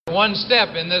One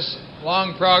step in this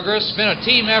long progress. It's been a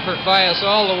team effort by us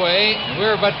all the way.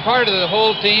 We're but part of the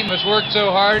whole team that's worked so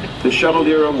hard. The shuttle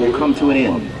era will come to an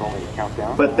end,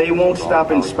 but they won't stop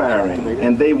inspiring,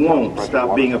 and they won't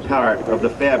stop being a part of the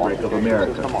fabric of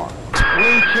America. We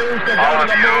choose to go to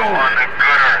the moon.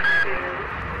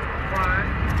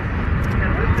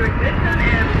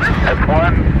 That's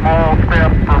one small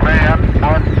step for man,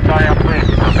 one giant leap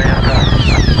for mankind.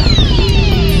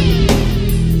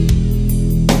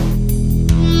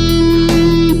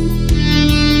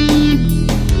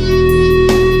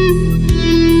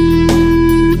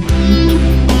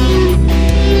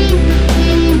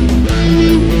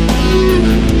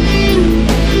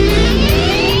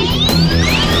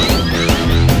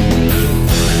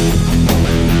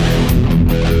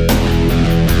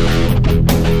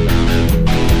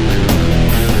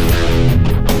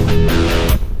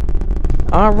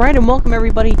 Alright, and welcome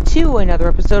everybody to another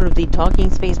episode of the Talking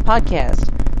Space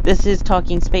Podcast. This is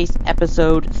Talking Space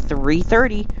episode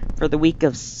 330 for the week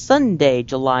of Sunday,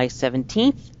 July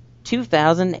 17th,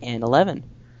 2011.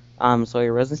 I'm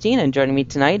Sawyer Rosenstein, and joining me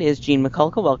tonight is Gene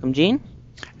McCullough. Welcome, Gene.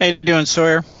 How you doing,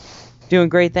 Sawyer? Doing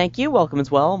great, thank you. Welcome as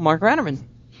well, Mark Rannerman.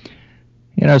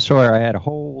 You know, Sawyer, I had a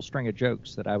whole string of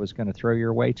jokes that I was going to throw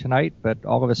your way tonight, but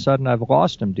all of a sudden I've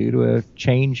lost them due to a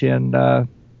change in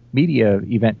media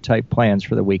event type plans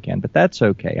for the weekend, but that's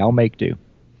okay. I'll make do.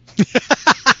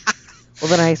 Well,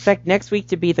 then I expect next week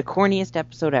to be the corniest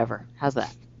episode ever. How's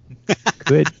that?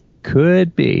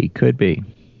 Could be.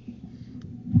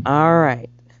 All right.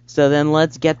 So then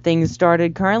let's get things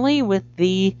started currently with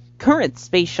the current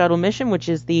space shuttle mission, which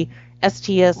is the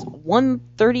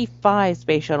STS-135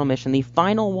 space shuttle mission, the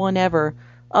final one ever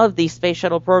of the space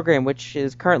shuttle program, which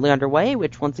is currently underway,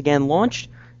 which once again launched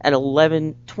at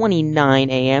 11:29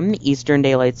 a.m. Eastern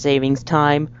Daylight Savings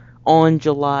Time on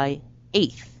July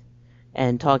 8th.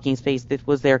 And Talking Space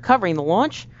was there covering the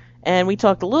launch, and we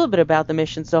talked a little bit about the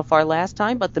mission so far last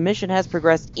time, but the mission has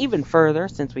progressed even further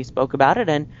since we spoke about it,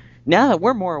 and now that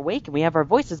we're more awake and we have our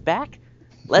voices back,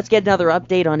 let's get another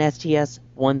update on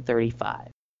STS-135.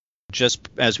 Just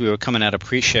as we were coming out of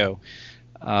pre-show,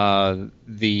 a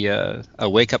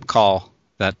wake-up call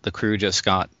that the crew just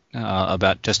got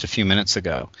about just a few minutes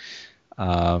ago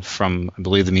from, I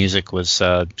believe the music was,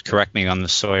 correct me on the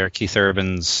Sawyer, Keith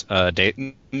Urban's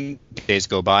Days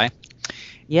Go By.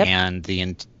 Yep. And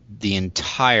the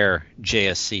entire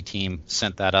JSC team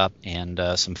sent that up, and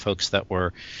some folks that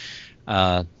were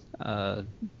going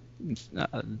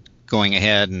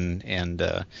ahead and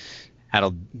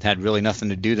had really nothing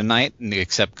to do tonight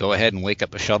except go ahead and wake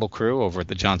up a shuttle crew over at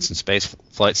the Johnson Space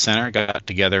Flight Center, got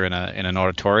together in an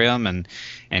auditorium and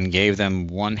gave them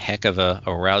one heck of a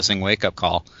rousing wake-up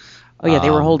call. Oh, yeah, they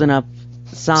were holding up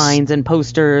signs and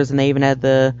posters, and they even had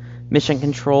the mission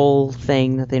control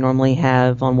thing that they normally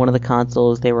have on one of the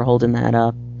consoles. They were holding that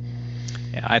up.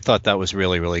 Yeah, I thought that was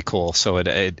really, really cool. So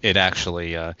it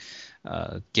actually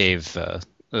gave the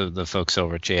folks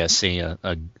over at JSC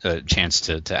a chance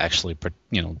to actually,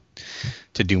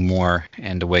 to do more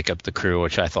and to wake up the crew,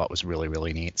 which I thought was really,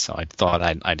 really neat. So I thought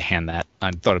I'd hand that.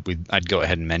 I'd go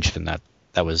ahead and mention that.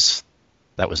 That was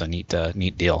a neat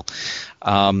deal.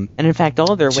 And in fact,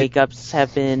 all of their wake-ups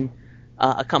have been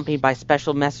accompanied by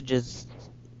special messages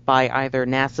by either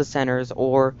NASA centers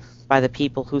or by the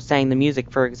people who sang the music.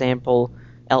 For example,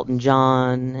 Elton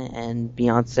John and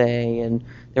Beyonce, and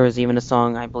there was even a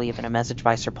song, I believe, in a message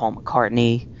by Sir Paul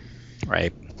McCartney.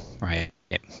 Right.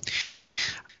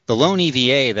 The lone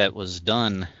EVA that was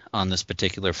done on this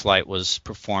particular flight was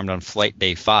performed on Flight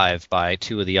Day 5 by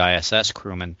two of the ISS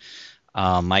crewmen,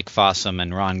 Mike Fossum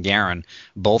and Ron Garan.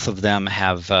 Both of them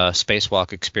have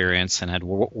spacewalk experience and had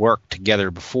worked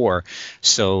together before,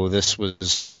 so this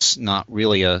was not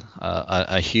really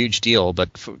a huge deal. But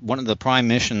one of the prime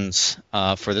missions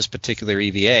for this particular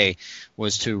EVA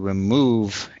was to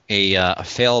remove a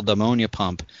failed ammonia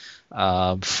pump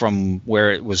from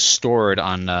where it was stored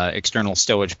on external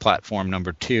stowage platform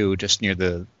number 2, just near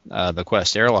the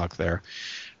Quest airlock there.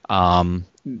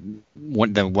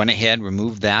 Went ahead,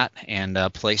 removed that, and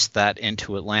placed that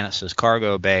into Atlantis'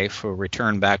 cargo bay for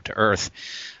return back to Earth.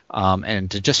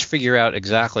 And to just figure out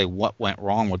exactly what went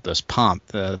wrong with this pump.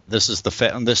 This is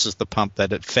the pump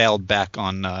that had failed back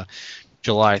on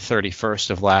July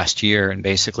 31st of last year, and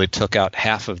basically took out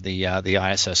half of the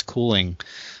ISS cooling.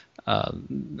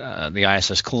 The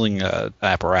ISS cooling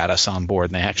apparatus on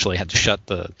board, and they actually had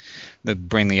to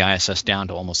bring the ISS down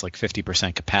to almost like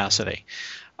 50% capacity.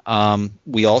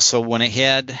 We also went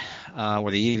ahead,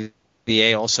 where the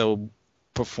EVA also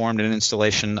performed an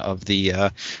installation of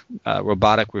the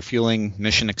robotic refueling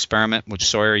mission experiment, which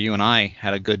Sawyer, you and I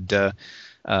had a good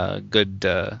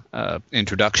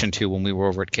introduction to when we were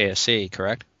over at KSC,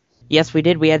 correct? Yes, we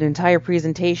did. We had an entire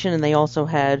presentation, and they also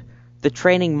had the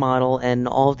training model and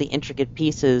all of the intricate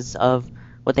pieces of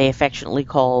what they affectionately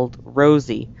called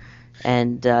Rosie.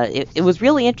 And it was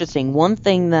really interesting. One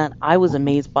thing that I was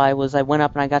amazed by was I went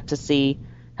up and I got to see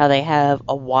how they have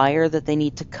a wire that they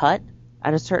need to cut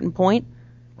at a certain point.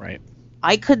 Right.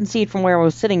 I couldn't see it from where I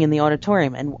was sitting in the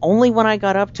auditorium, and only when I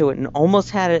got up to it and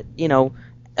almost had it,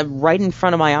 right in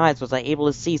front of my eyes was I able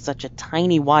to see such a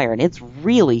tiny wire. And it's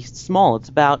really small. It's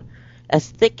about as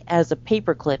thick as a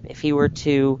paperclip if you were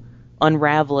to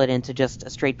unravel it into just a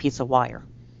straight piece of wire.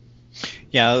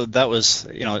 Yeah, that was,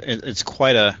 it's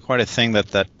quite a thing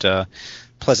that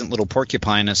pleasant little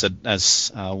porcupine,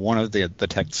 as one of the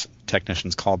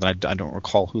technicians called, and I don't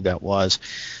recall who that was,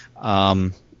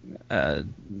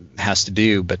 has to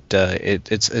do, but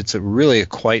it's really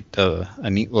quite a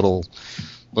neat little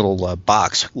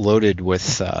box loaded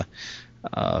with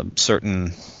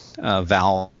certain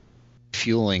valve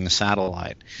fueling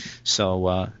satellite.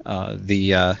 So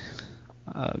the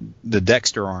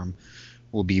Dexter arm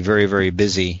will be very, very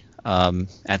busy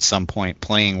at some point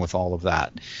playing with all of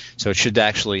that. So it should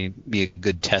actually be a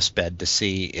good test bed to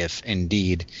see if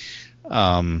indeed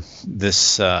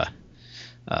this will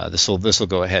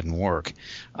go ahead and work.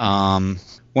 One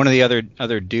of the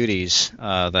other duties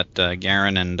that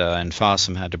Garin and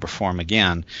Fossum had to perform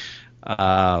again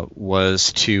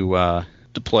was to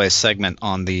deploy a segment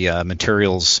on the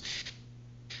materials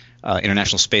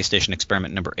International Space Station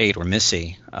Experiment Number 8, or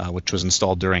MISSY, which was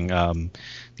installed during the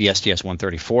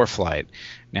STS-134 flight.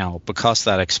 Now, because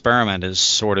that experiment is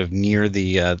sort of near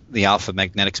the Alpha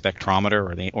Magnetic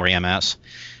Spectrometer, or EMS,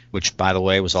 which, by the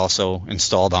way, was also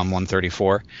installed on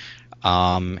 134,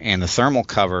 and the thermal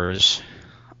covers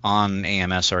on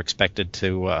AMS are expected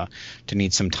to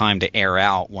need some time to air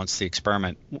out once the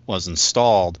experiment was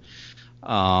installed.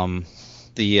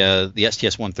 The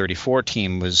STS-134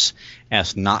 team was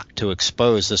asked not to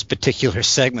expose this particular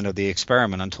segment of the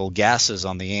experiment until gases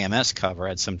on the AMS cover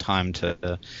had some time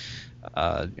to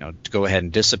go ahead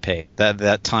and dissipate.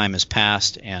 That time has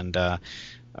passed, and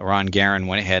Ron Garin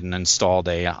went ahead and installed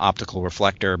a optical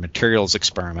reflector materials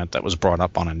experiment that was brought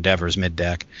up on Endeavour's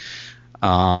middeck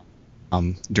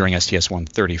during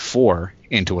STS-134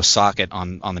 into a socket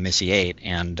on the MISSY 8,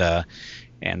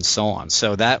 and so on.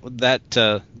 So that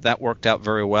worked out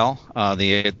very well.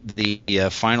 The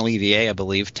final EVA, I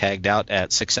believe, tagged out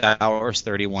at 6 hours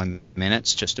 31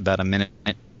 minutes, just about a minute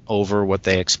over what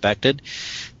they expected.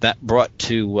 That brought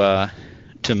to a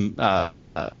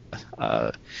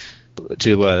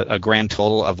grand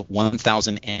total of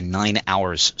 1,009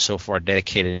 hours so far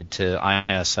dedicated to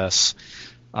ISS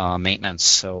maintenance.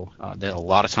 So a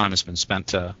lot of time has been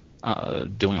spent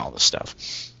doing all this stuff.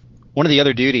 One of the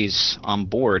other duties on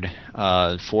board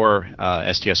for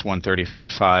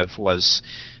STS-135 was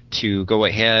to go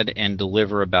ahead and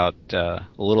deliver about a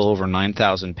little over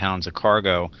 9,000 pounds of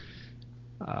cargo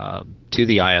to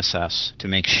the ISS to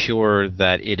make sure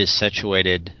that it is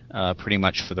situated pretty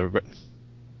much for the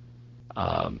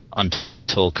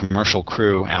until commercial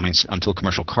cargo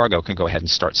can go ahead and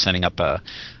start sending up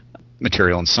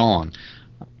material and so on.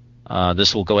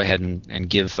 This will go ahead and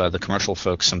give the commercial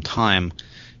folks some time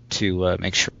to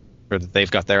make sure that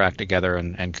they've got their act together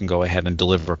and can go ahead and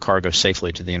deliver cargo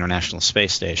safely to the International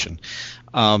Space Station.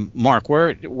 Mark,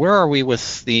 where are we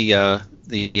with the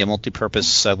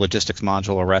multipurpose logistics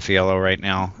module, or Raffaello, right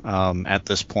now at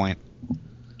this point?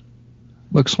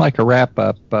 Looks like a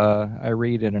wrap-up. I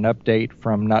read in an update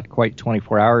from not quite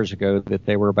 24 hours ago that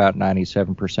they were about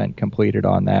 97% completed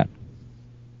on that.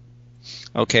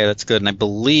 Okay, that's good. And I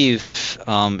believe,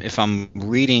 if I'm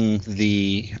reading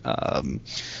the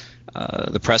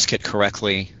press kit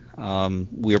correctly,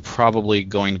 we're probably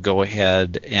going to go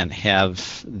ahead and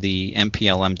have the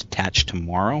MPLM detached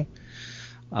tomorrow,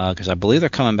 because I believe they're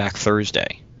coming back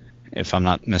Thursday, if I'm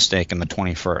not mistaken, the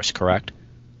 21st, correct?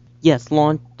 Yes,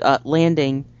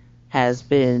 landing has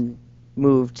been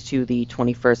moved to the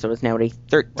 21st, so it's now a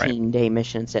 13-day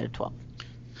mission instead of 12.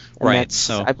 And right.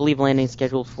 So I believe landing is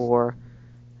scheduled for,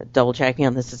 double check me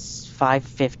on this, is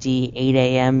 5:58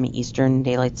 a.m. Eastern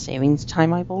Daylight Savings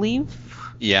Time, I believe.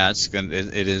 Yeah,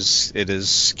 it is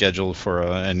scheduled for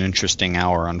an interesting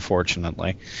hour,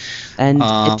 unfortunately. And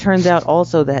it turns out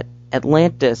also that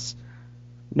Atlantis,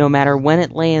 no matter when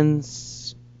it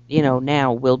lands,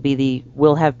 now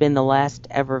will have been the last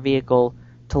ever vehicle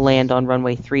to land on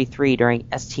runway 33 during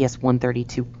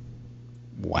STS-132.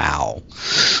 Wow.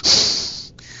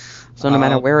 So no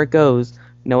matter where it goes,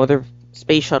 no other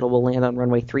space shuttle will land on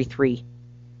runway 33.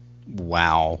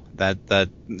 Wow.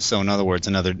 So in other words,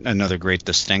 another great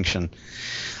distinction.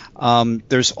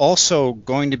 There's also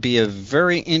going to be a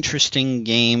very interesting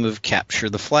game of capture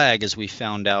the flag, as we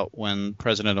found out when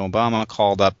President Obama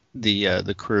called up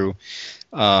the crew.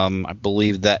 I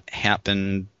believe that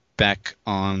happened back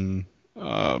on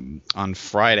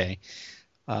Friday.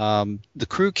 The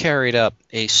crew carried up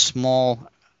a small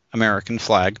American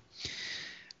flag.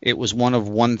 It was one of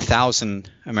 1,000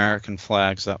 American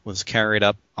flags that was carried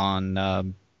up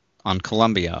on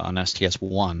Columbia on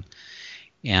STS-1.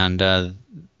 And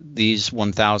these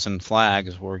 1,000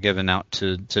 flags were given out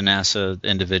to NASA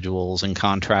individuals and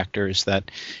contractors that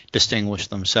distinguished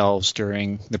themselves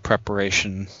during the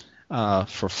preparation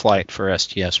for flight for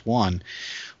STS-1.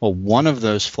 Well, one of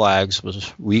those flags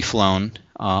was reflown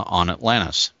on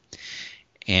Atlantis.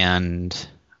 And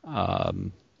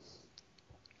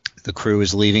the crew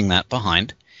is leaving that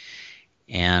behind.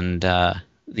 And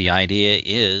the idea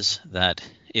is that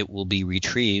it will be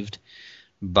retrieved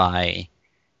by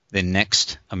the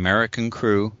next American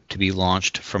crew to be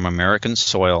launched from American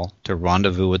soil to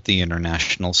rendezvous at the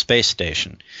International Space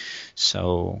Station.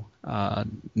 So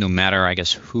no matter, I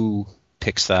guess, who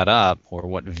picks that up or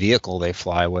what vehicle they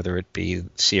fly, whether it be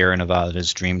Sierra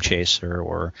Nevada's Dream Chaser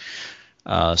or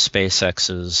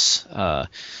SpaceX's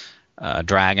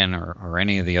Dragon or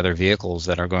any of the other vehicles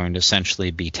that are going to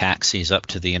essentially be taxis up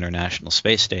to the International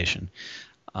Space Station,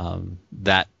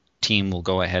 that team will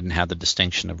go ahead and have the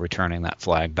distinction of returning that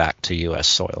flag back to U.S.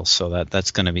 soil. So that's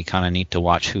going to be kind of neat to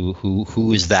watch.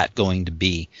 Who is that going to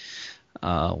be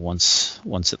once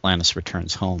Atlantis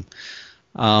returns home?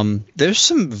 There was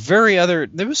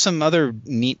some other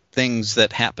neat things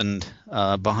that happened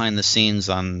behind the scenes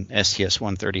on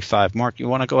STS-135. Mark, you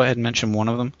want to go ahead and mention one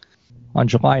of them? On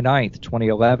July 9th,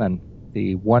 2011,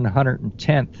 the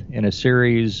 110th in a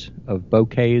series of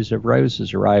bouquets of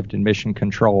roses arrived in Mission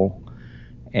Control.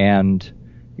 And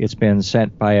it's been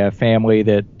sent by a family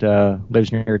that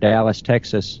lives near Dallas,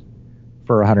 Texas,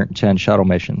 for 110 shuttle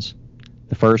missions.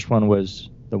 The first one was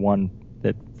the one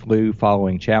that flew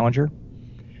following Challenger,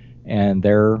 and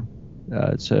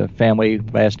it's a family,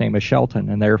 last name is Shelton,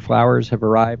 and their flowers have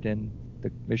arrived in the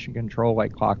Mission Control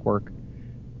like clockwork,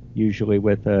 usually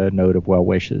with a note of well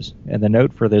wishes. And the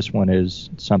note for this one is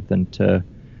something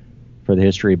for the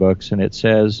history books, and it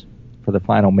says, for the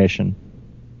final mission,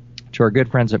 to our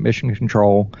good friends at Mission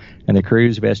Control and the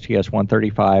crews of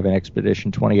STS-135 and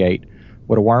Expedition 28,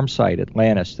 what a warm sight,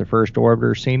 Atlantis, the first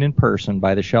orbiter seen in person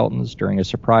by the Sheltons during a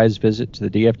surprise visit to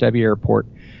the DFW airport.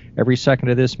 Every second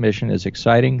of this mission is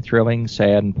exciting, thrilling,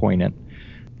 sad, and poignant.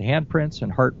 The handprints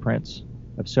and heartprints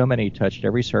of so many touched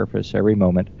every surface, every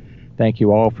moment. Thank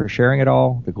you all for sharing it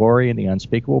all, the glory and the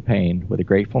unspeakable pain, with a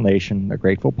grateful nation, a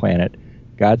grateful planet.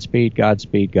 Godspeed,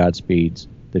 Godspeed, Godspeeds,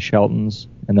 the Sheltons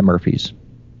and the Murphys.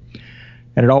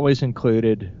 And it always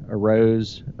included a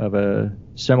rose of a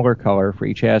similar color for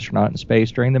each astronaut in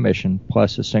space during the mission,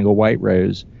 plus a single white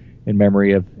rose in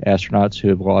memory of astronauts who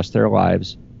have lost their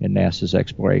lives in NASA's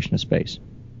exploration of space.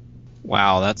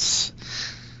 Wow,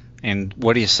 and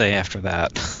what do you say after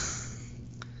that?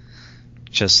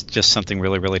 Just something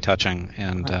really, really touching,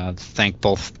 and thank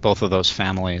both of those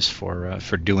families for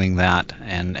doing that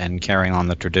and carrying on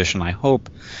the tradition. I hope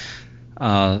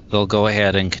they'll go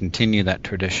ahead and continue that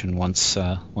tradition once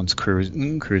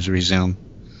crews resume.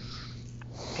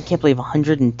 I can't believe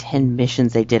 110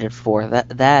 missions they did it for.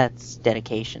 That's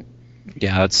dedication.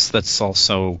 Yeah, that's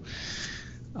also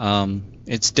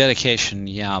it's dedication.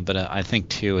 Yeah, but I think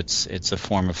too it's a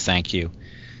form of thank you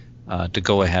to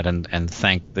go ahead and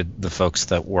thank the folks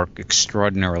that work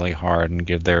extraordinarily hard and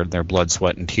give their blood,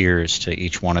 sweat, and tears to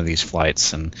each one of these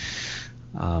flights, and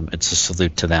it's a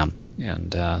salute to them.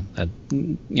 And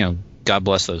God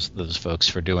bless those folks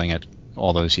for doing it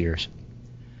all those years.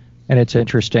 And it's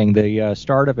interesting. The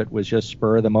start of it was just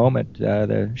spur of the moment.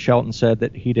 The Shelton said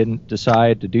that he didn't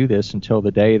decide to do this until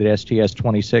the day that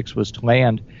STS-26 was to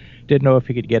land. Didn't know if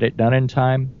he could get it done in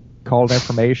time. Called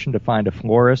information to find a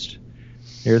florist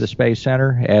near the Space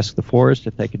Center. Asked the florist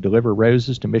if they could deliver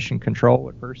roses to Mission Control.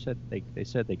 At first, they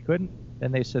said they couldn't.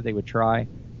 Then they said they would try,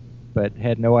 but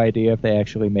had no idea if they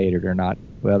actually made it or not.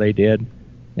 Well, they did,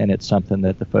 and it's something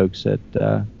that the folks at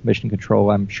Mission Control,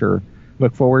 I'm sure,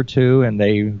 look forward to, and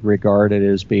they regard it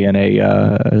as being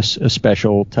a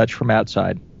special touch from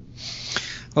outside.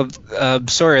 Well,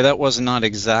 sorry, that was not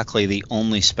exactly the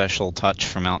only special touch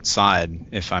from outside,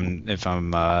 if I'm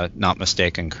not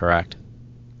mistaken, correct?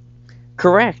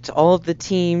 Correct. All of the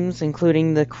teams,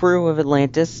 including the crew of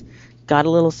Atlantis, got a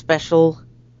little special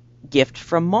gift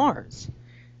from Mars.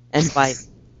 And by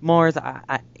Mars,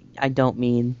 I don't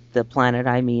mean the planet,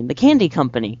 I mean the candy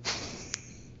company.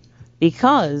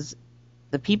 Because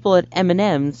the people at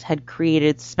M&M's had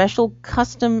created special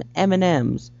custom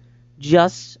M&M's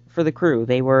just for the crew.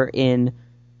 They were in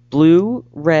blue,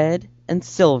 red, and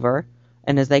silver,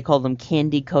 and as they call them,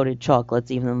 candy-coated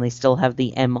chocolates, even though they still have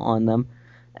the M on them.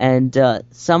 And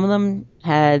some of them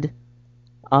had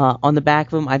on the back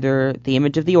of them either the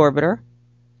image of the orbiter,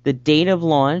 the date of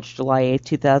launch, July 8th,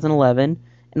 2011,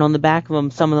 and on the back of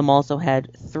them, some of them also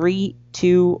had 3,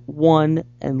 2, 1,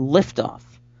 and liftoff.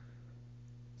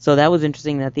 So that was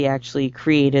interesting that they actually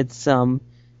created some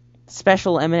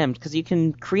special M&Ms, because you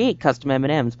can create custom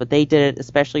M&Ms, but they did it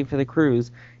especially for the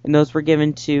crews, and those were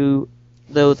given to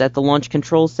those at the Launch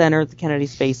Control Center, the Kennedy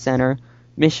Space Center,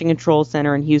 Mission Control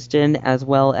Center in Houston, as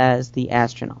well as the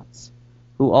astronauts,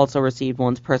 who also received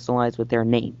ones personalized with their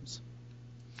names.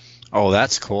 Oh,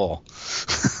 that's cool.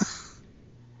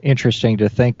 Interesting to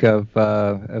think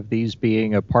of these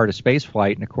being a part of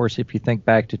spaceflight. And, of course, if you think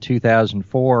back to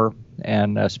 2004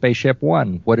 and Spaceship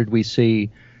One, what did we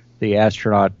see the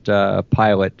astronaut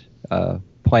pilot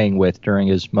playing with during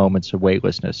his moments of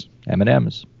weightlessness?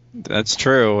 M&Ms. That's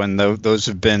true, and those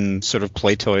have been sort of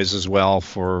play toys as well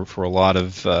for a lot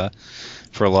of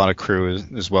crew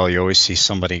as well. You always see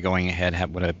somebody going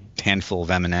ahead with a handful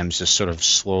of M&Ms, just sort of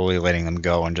slowly letting them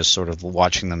go, and just sort of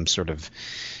watching them sort of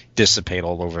dissipate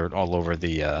all over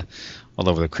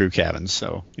the crew cabin.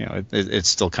 So it's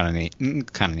still kind of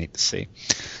neat to see.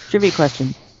 Trivia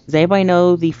question: does anybody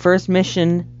know the first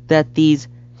mission that these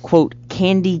quote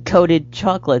candy-coated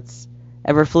chocolates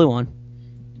ever flew on?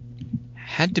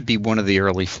 Had to be one of the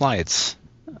early flights.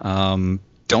 Don't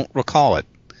recall it.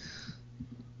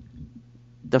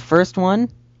 The first one,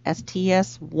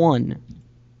 STS-1.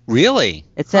 Really?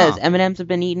 It says M&Ms have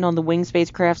been eaten on the winged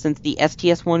spacecraft since the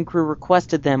STS-1 crew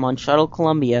requested them on Shuttle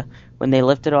Columbia when they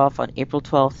lifted off on April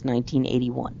 12th,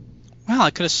 1981.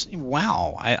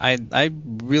 Wow, I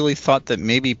really thought that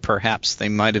maybe perhaps they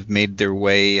might have made their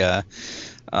way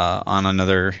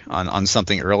on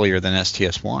something earlier than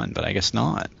STS-1, but I guess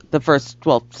not. The first,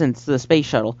 since the space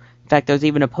shuttle. In fact, there's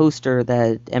even a poster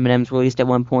that M&M's released at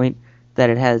one point that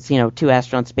it has, 2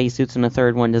 astronaut spacesuits and a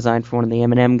third one designed for one of the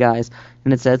M&M guys,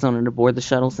 and it says on it aboard the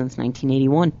shuttle since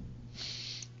 1981.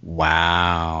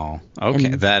 Wow. Okay,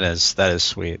 and that is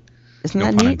sweet. Isn't no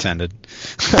that pun neat? intended.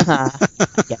 I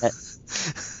get it.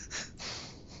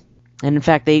 And in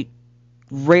fact, they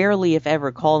rarely, if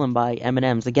ever, call them by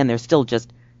M&Ms. Again, they're still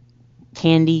just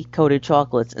candy-coated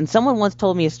chocolates. And someone once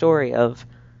told me a story of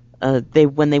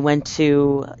when they went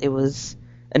to, it was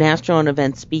an astronaut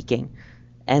event speaking,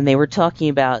 and they were talking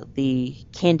about the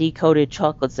candy-coated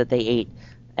chocolates that they ate,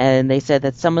 and they said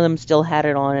that some of them still had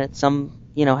it on it, some,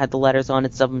 had the letters on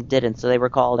it, some of them didn't, so they were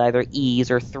called either E's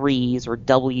or 3's or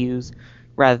W's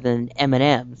rather than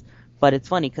M&M's. But it's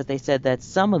funny because they said that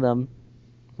some of them,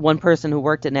 one person who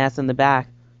worked at NASA in the back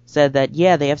said that,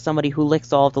 yeah, they have somebody who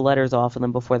licks all of the letters off of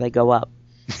them before they go up.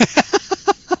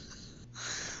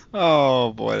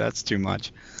 Oh, boy, that's too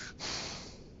much.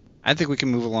 I think we can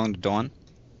move along to Dawn.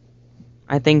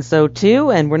 I think so, too,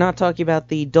 and we're not talking about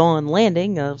the Dawn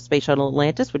landing of Space Shuttle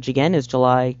Atlantis, which, again, is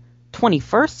July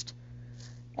 21st.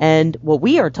 And what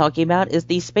we are talking about is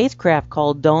the spacecraft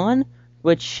called Dawn,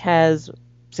 which has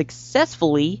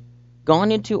successfully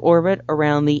gone into orbit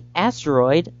around the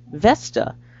asteroid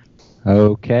Vesta.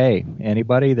 Okay,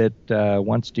 anybody that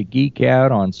wants to geek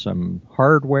out on some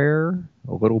hardware,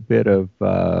 a little bit of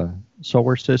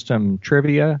solar system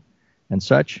trivia and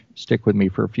such, stick with me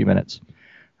for a few minutes.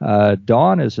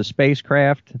 Dawn is a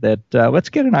spacecraft that, let's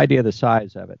get an idea of the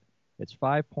size of it. It's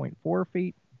 5.4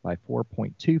 feet by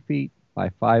 4.2 feet by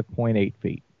 5.8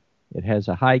 feet. It has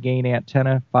a high gain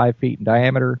antenna, 5 feet in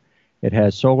diameter. It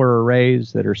has solar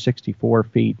arrays that are 64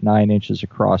 feet, 9 inches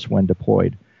across when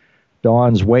deployed.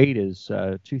 Dawn's weight is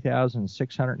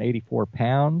 2,684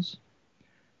 pounds.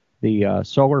 The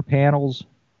solar panels,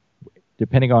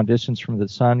 depending on distance from the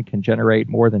sun, can generate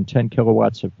more than 10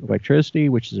 kilowatts of electricity,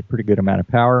 which is a pretty good amount of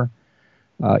power.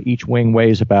 Each wing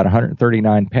weighs about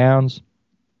 139 pounds.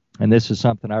 And this is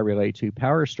something I relate to.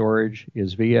 Power storage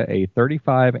is via a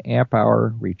 35 amp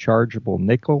hour rechargeable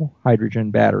nickel hydrogen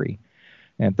battery.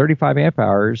 And 35 amp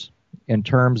hours, in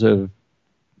terms of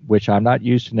which I'm not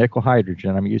used to nickel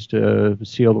hydrogen. I'm used to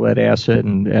sealed lead acid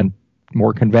and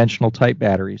more conventional type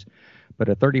batteries. But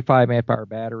a 35 amp hour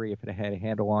battery, if it had a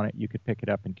handle on it, you could pick it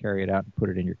up and carry it out and put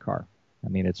it in your car. I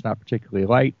mean, it's not particularly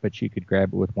light, but you could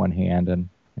grab it with one hand and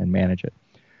manage it.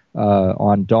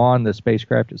 On Dawn, the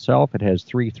spacecraft itself, it has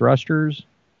 3 thrusters.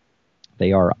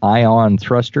 They are ion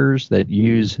thrusters that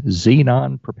use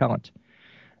xenon propellant.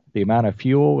 The amount of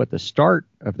fuel at the start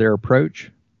of their approach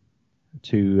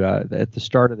at the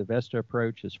start of the Vesta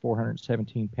approach is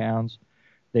 417 pounds.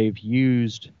 They've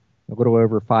used a little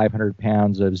over 500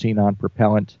 pounds of xenon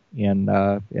propellant in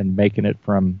making it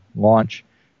from launch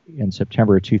in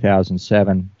September of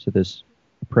 2007 to this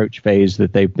approach phase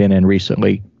that they've been in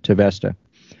recently to Vesta.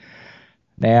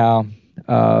 Now,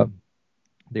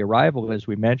 the arrival, as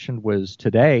we mentioned, was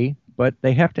today, but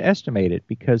they have to estimate it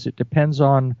because it depends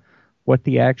on what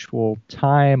the actual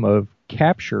time of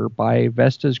capture by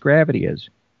Vesta's gravity is.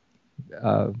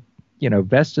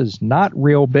 Vesta's not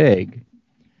real big.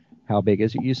 How big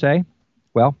is it, you say?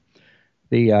 Well,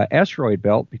 the asteroid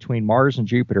belt between Mars and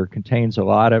Jupiter contains a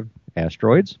lot of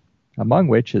asteroids, among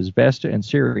which is Vesta and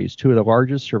Ceres, two of the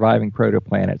largest surviving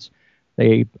protoplanets.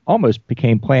 They almost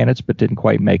became planets but didn't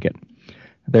quite make it.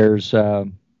 There's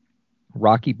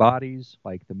rocky bodies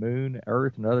like the Moon,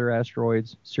 Earth, and other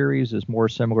asteroids. Ceres is more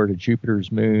similar to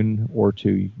Jupiter's moon or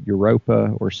to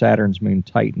Europa or Saturn's moon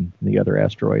Titan than the other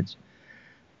asteroids.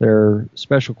 Their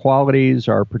special qualities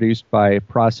are produced by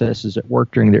processes that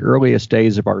work during the earliest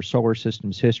days of our solar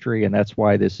system's history, and that's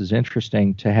why this is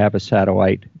interesting to have a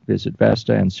satellite visit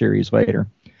Vesta and Ceres later.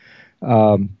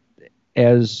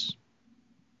 As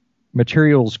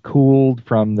materials cooled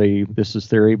from this is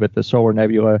theory, but the solar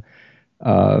nebula,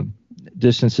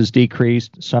 distances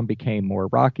decreased, some became more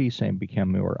rocky, some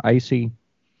became more icy,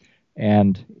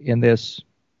 and in this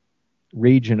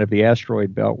region of the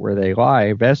asteroid belt where they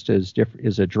lie, Vesta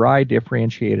is a dry,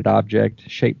 differentiated object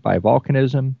shaped by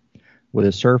volcanism with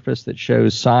a surface that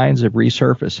shows signs of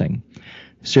resurfacing.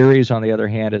 Ceres, on the other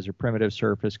hand, is a primitive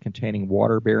surface containing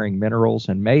water-bearing minerals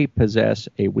and may possess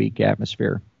a weak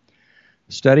atmosphere.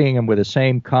 Studying them with the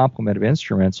same complement of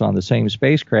instruments on the same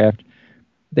spacecraft,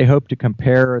 they hope to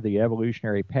compare the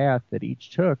evolutionary path that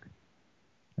each took,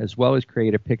 as well as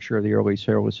create a picture of the early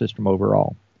solar system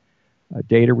overall.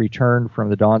 Data returned from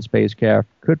the Dawn spacecraft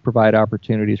could provide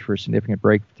opportunities for significant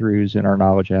breakthroughs in our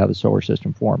knowledge of how the solar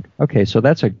system formed. Okay, so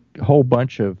that's a whole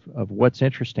bunch of what's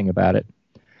interesting about it.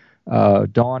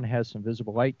 Dawn has some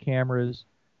visible light cameras.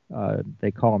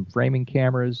 They call them framing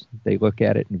cameras. They look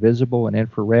at it in visible and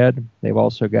infrared. They've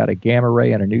also got a gamma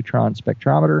ray and a neutron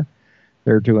spectrometer.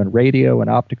 They're doing radio and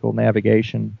optical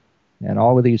navigation, and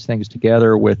all of these things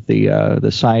together with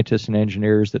the scientists and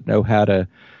engineers that know how to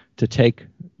take,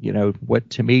 what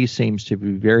to me seems to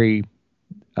be very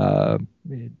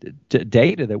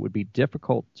data that would be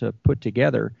difficult to put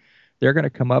together. They're going to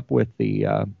come up with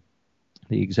the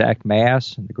exact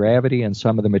mass and the gravity and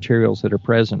some of the materials that are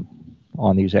present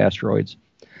on these asteroids.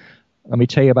 Let me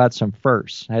tell you about some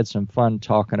firsts. I had some fun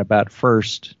talking about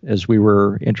first as we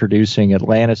were introducing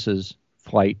Atlantis'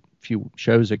 flight a few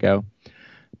shows ago.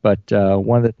 But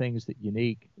one of the things that's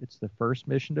unique, it's the first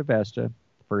mission to Vesta,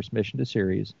 the first mission to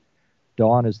Ceres.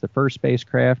 Dawn is the first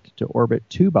spacecraft to orbit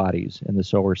two bodies in the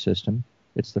solar system.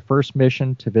 It's the first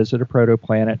mission to visit a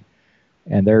protoplanet,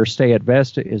 and their stay at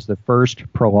Vesta is the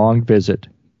first prolonged visit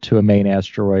to a main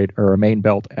asteroid or a main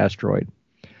belt asteroid.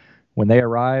 When they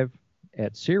arrive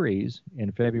at Ceres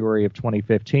in February of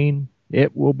 2015,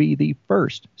 it will be the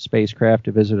first spacecraft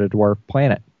to visit a dwarf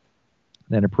planet.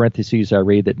 Then in parentheses, I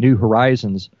read that New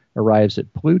Horizons arrives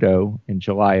at Pluto in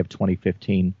July of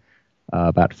 2015,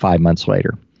 about 5 months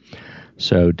later.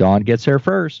 So Dawn gets there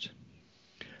first.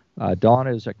 Dawn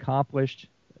has accomplished,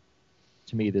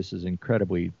 to me this is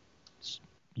incredibly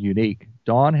unique,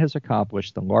 Dawn has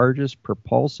accomplished the largest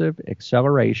propulsive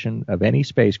acceleration of any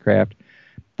spacecraft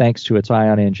thanks to its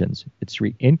ion engines. It's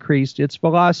increased its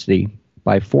velocity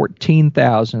by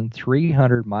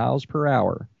 14,300 miles per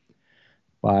hour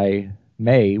by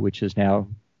May, which is now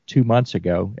 2 months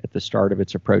ago at the start of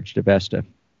its approach to Vesta.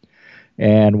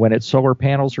 And when its solar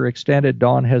panels are extended,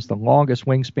 Dawn has the longest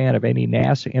wingspan of any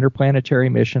NASA interplanetary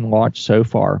mission launched so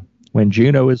far. When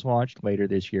Juno is launched later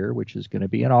this year, which is going to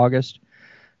be in August,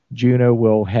 Juno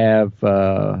will have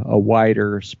a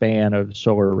wider span of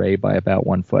solar array by about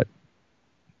 1 foot.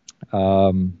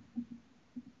 Talking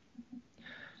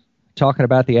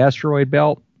about the asteroid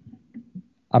belt,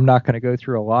 I'm not going to go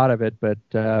through a lot of it, but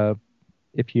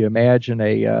if you imagine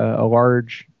a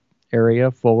large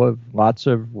area full of lots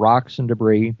of rocks and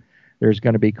debris, there's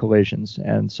going to be collisions,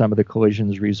 and some of the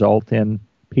collisions result in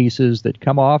pieces that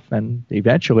come off, and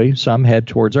eventually some head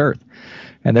towards Earth.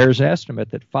 And there's an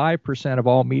estimate that 5% of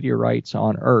all meteorites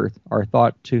on Earth are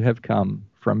thought to have come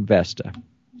from Vesta.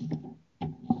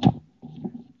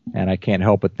 And I can't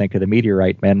help but think of the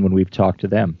meteorite men when we've talked to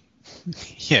them.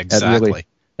 Yeah, exactly.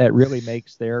 That really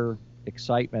makes their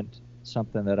excitement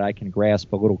something that I can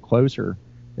grasp a little closer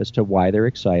as to why they're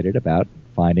excited about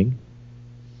finding,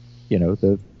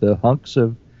 the hunks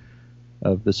of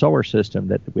the solar system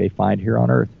that we find here on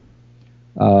Earth.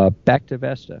 Back to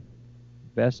Vesta.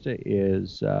 Vesta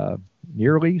is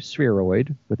nearly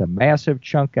spheroid with a massive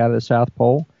chunk out of the South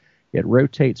Pole It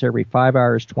rotates every 5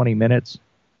 hours, 20 minutes.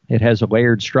 It has a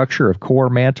layered structure of core,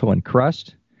 mantle, and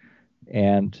crust.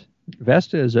 And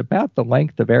Vesta is about the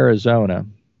length of Arizona.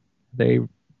 They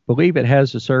believe it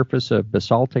has a surface of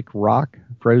basaltic rock,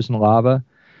 frozen lava,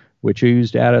 which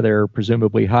oozed out of their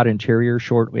presumably hot interior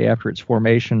shortly after its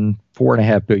formation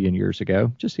 4.5 billion years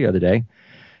ago, just the other day.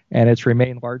 And it's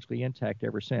remained largely intact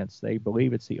ever since. They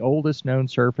believe it's the oldest known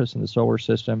surface in the solar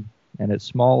system, and its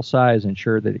small size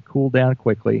ensured that it cooled down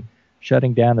quickly,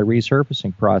 shutting down the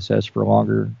resurfacing process for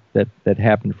longer that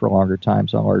happened for longer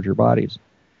times on larger bodies.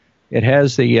 It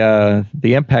has the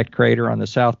impact crater on the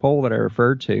South Pole that I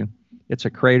referred to. It's a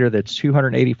crater that's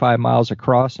 285 miles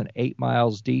across and 8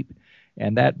 miles deep,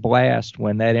 and that blast,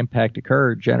 when that impact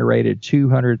occurred, generated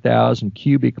 200,000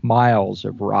 cubic miles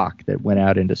of rock that went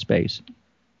out into space.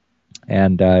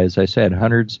 And as I said,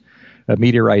 hundreds of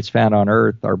meteorites found on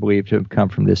Earth are believed to have come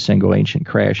from this single ancient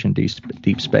crash in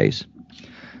deep space.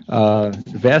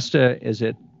 Vesta, as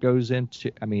it goes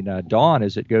into, Dawn,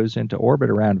 as it goes into orbit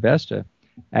around Vesta,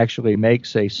 actually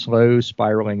makes a slow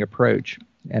spiraling approach.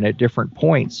 And at different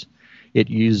points, it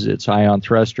uses its ion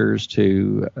thrusters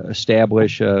to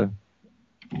establish a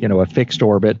fixed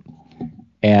orbit.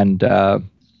 And backing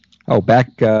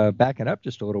up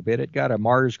just a little bit, it got a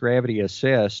Mars gravity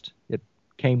assist. It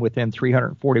came within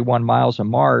 341 miles of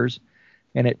Mars,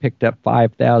 and it picked up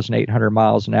 5,800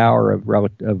 miles an hour of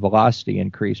velocity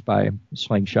increase by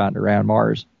slingshotting around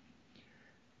Mars.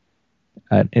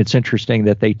 It's interesting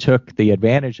that they took the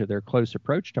advantage of their close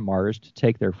approach to Mars to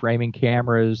take their framing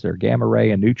cameras, their gamma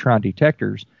ray and neutron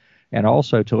detectors, and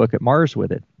also to look at Mars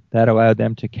with it. That allowed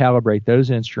them to calibrate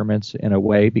those instruments in a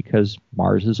way because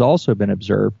Mars has also been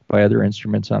observed by other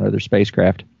instruments on other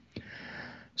spacecraft.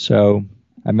 So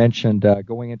I mentioned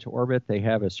going into orbit, they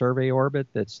have a survey orbit.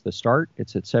 That's the start.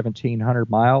 It's at 1,700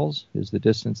 miles is the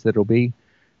distance that it'll be.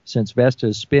 Since Vesta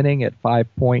is spinning at a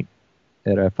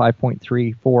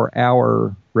 5.34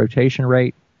 hour rotation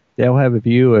rate, they'll have a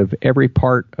view of every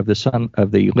part of the sun,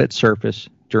 of the lit surface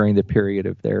during the period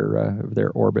of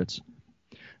their orbits.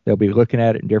 They'll be looking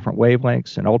at it in different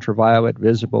wavelengths, in ultraviolet,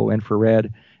 visible,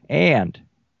 infrared, and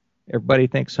everybody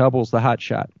thinks Hubble's the hot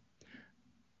shot.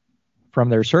 From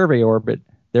their survey orbit,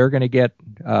 they're going to get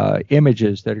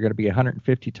images that are going to be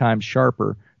 150 times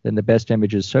sharper than the best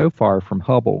images so far from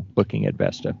Hubble looking at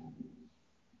Vesta.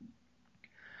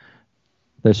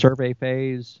 The survey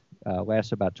phase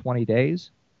lasts about 20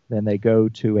 days. Then they go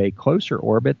to a closer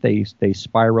orbit. They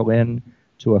spiral in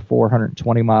to a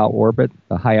 420-mile orbit,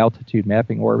 a high-altitude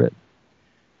mapping orbit,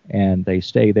 and they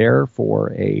stay there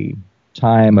for a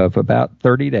time of about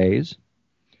 30 days,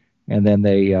 and then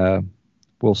they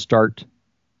will start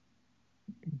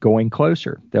going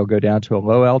closer. They'll go down to a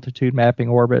low-altitude mapping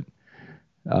orbit.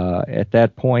 At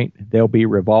that point, they'll be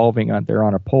revolving they're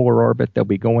on a polar orbit. They'll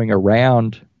be going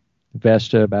around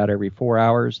Vesta about every 4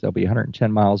 hours. They'll be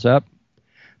 110 miles up.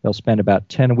 They'll spend about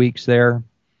 10 weeks there.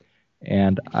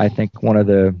 And I think one of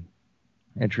the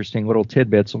interesting little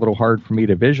tidbits, a little hard for me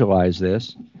to visualize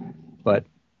this, but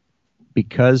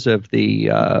because of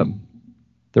the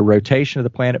rotation of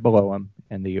the planet below them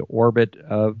and the orbit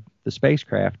of the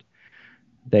spacecraft,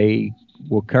 they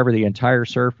will cover the entire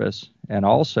surface, and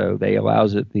also they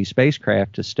allows the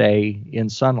spacecraft to stay in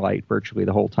sunlight virtually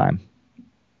the whole time.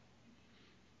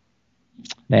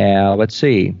 Now, let's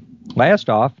see. Last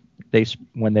off,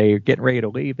 when they're getting ready to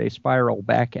leave, they spiral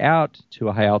back out to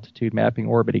a high-altitude mapping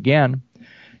orbit again.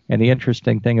 And the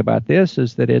interesting thing about this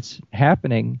is that it's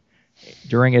happening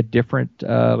during a different,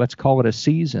 let's call it a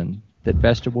season, that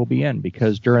Vesta will be in,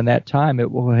 because during that time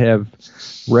it will have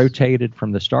rotated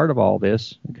from the start of all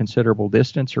this a considerable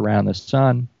distance around the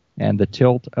sun, and the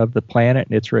tilt of the planet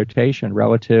and its rotation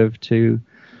relative to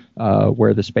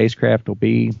where the spacecraft will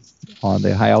be on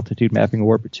the high-altitude mapping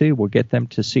orbit 2 will get them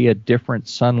to see a different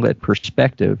sunlit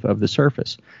perspective of the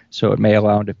surface. So it may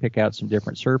allow them to pick out some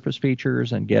different surface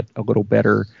features and get a little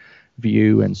better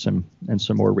view and some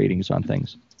more readings on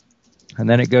things. And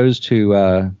then it goes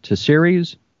to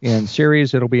Ceres. In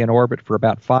Ceres, it'll be in orbit for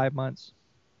about 5 months.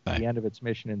 At the end of its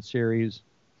mission in Ceres,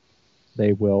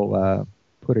 they will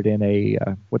put it in a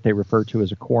what they refer to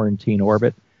as a quarantine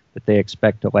orbit that they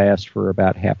expect to last for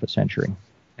about half a century.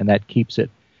 And that keeps it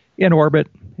in orbit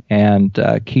and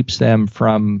keeps them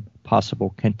from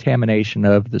possible contamination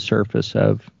of the surface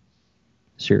of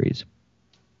Ceres.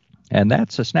 And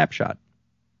that's a snapshot.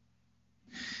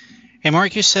 Hey,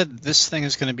 Mark, you said this thing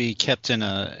is going to be kept in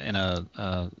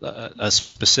a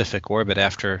specific orbit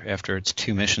after its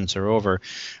 2 missions are over.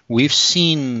 We've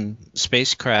seen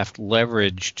spacecraft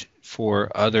leveraged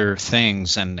for other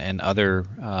things and other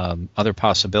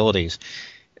possibilities.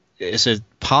 Is it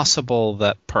possible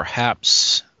that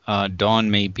perhaps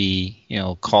Dawn may be,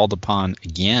 called upon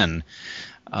again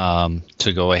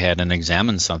to go ahead and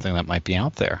examine something that might be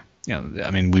out there.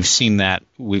 I mean, we've seen that.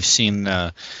 We've seen.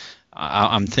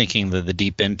 I'm thinking the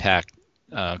deep impact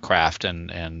craft and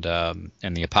the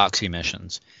epoxy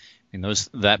missions. I mean,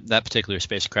 that particular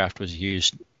spacecraft was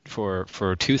used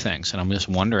for two things, and I'm just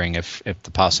wondering if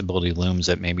the possibility looms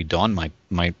that maybe Dawn might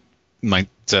be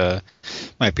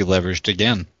leveraged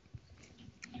again.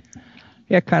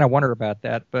 Yeah, I kind of wonder about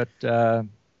that, but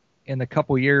in the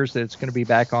couple years that it's going to be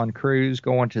back on cruise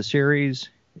going to Ceres,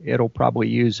 it'll probably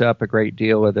use up a great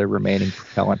deal of the remaining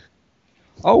propellant.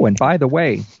 Oh, and by the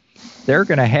way, they're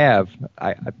going to have,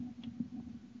 I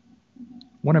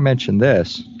want to mention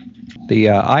this, the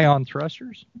ion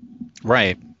thrusters.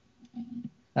 Right.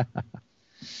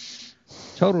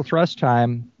 Total thrust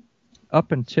time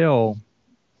up until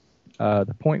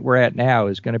the point we're at now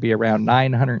is going to be around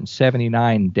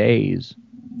 979 days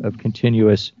of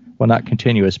continuous, well, not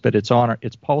continuous, but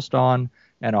it's pulsed on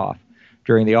and off.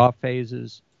 During the off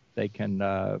phases, they can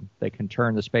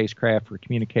turn the spacecraft for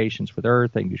communications with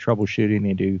Earth. They can do troubleshooting.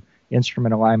 They do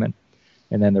instrument alignment,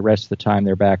 and then the rest of the time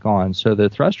they're back on. So the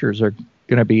thrusters are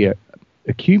going to be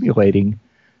accumulating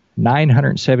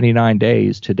 979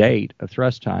 days to date of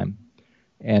thrust time,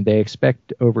 and they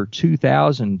expect over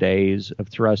 2,000 days of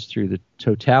thrust through the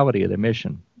totality of the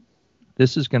mission.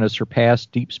 This is going to surpass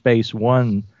Deep Space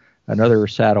One, another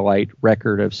satellite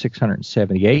record of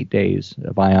 678 days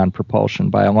of ion propulsion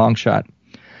by a long shot.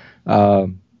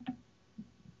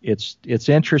 It's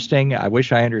interesting. I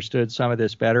wish I understood some of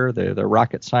this better, the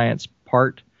rocket science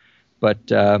part, but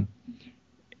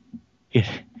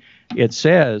it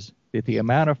says that the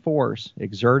amount of force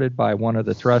exerted by one of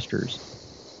the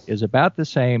thrusters is about the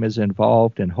same as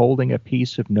involved in holding a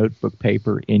piece of notebook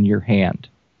paper in your hand.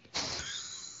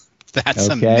 That's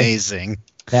amazing.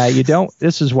 Now,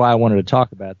 this is why I wanted to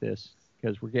talk about this,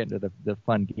 because we're getting to the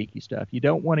fun, geeky stuff. You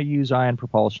don't want to use ion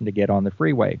propulsion to get on the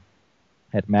freeway.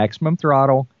 At maximum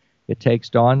throttle, it takes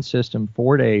Dawn's system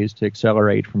 4 days to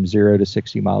accelerate from 0 to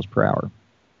 60 miles per hour.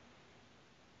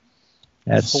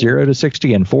 That's 0 to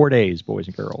 60 in 4 days, boys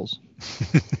and girls.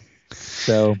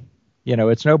 So,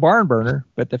 it's no barn burner,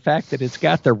 but the fact that it's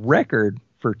got the record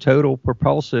for total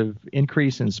propulsive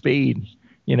increase in speed,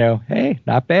 hey,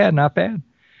 not bad, not bad.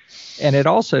 And it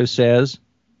also says,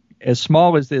 as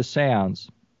small as this sounds,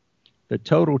 the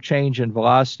total change in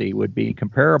velocity would be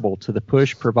comparable to the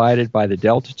push provided by the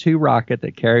Delta II rocket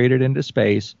that carried it into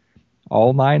space,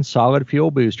 all 9 solid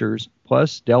fuel boosters,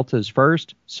 plus Delta's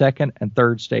first, second, and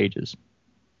third stages.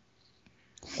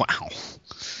 Wow.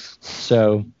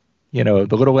 So, the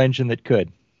little engine that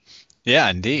could. Yeah,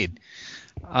 indeed.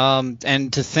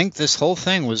 And to think this whole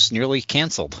thing was nearly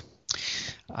canceled.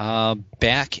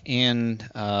 Back in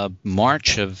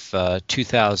March of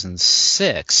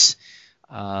 2006,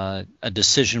 a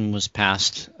decision was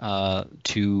passed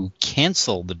to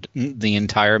cancel the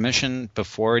entire mission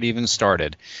before it even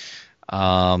started.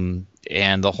 And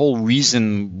the whole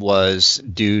reason was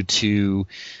due to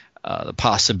the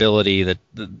possibility that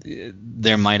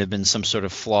there might have been some sort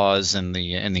of flaws in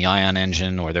the ion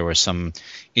engine, or there were some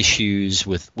issues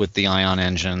with the ion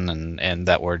engine, and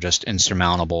that were just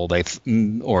insurmountable.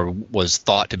 Or was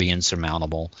thought to be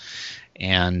insurmountable.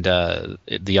 And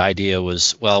the idea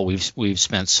was, well, we've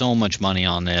spent so much money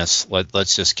on this,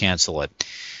 let's just cancel it.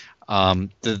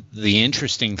 The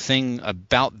interesting thing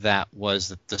about that was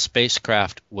that the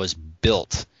spacecraft was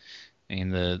built. I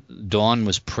mean, the Dawn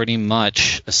was pretty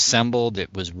much assembled.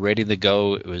 It was ready to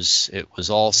go. It was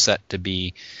all set to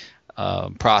be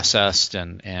processed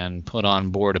and put on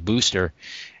board a booster.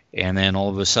 And then all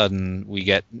of a sudden, we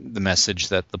get the message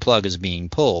that the plug is being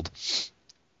pulled.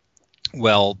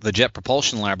 Well, the Jet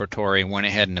Propulsion Laboratory went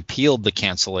ahead and appealed the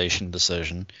cancellation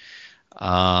decision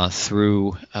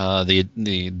through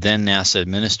the then NASA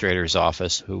Administrator's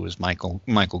office, who was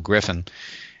Michael Griffin.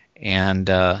 And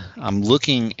I'm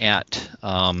looking at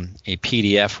a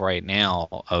PDF right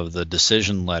now of the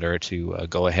decision letter to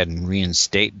go ahead and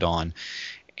reinstate Dawn.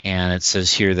 And it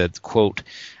says here that, quote,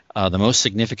 the most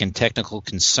significant technical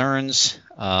concerns,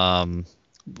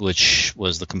 which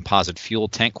was the composite fuel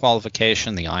tank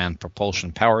qualification, the ion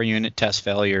propulsion power unit test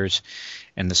failures,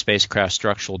 and the spacecraft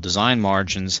structural design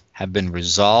margins, have been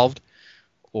resolved,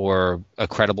 or a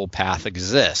credible path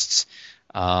exists.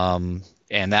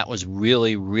 And that was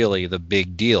really, really the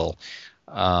big deal.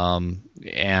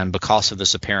 And because of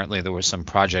this, apparently there were some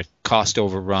project cost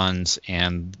overruns,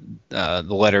 and the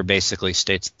letter basically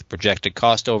states that the projected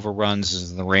cost overruns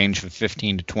is in the range of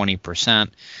 15 to 20%.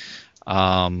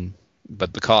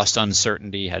 but the cost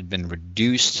uncertainty had been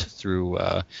reduced through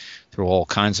all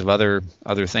kinds of other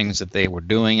things that they were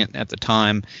doing at the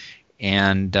time,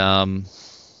 and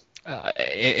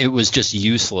it was just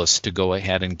useless to go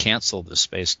ahead and cancel the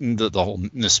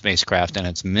spacecraft and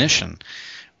its mission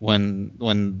when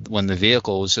the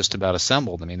vehicle was just about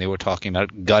assembled. I mean, they were talking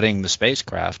about gutting the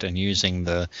spacecraft and using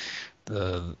the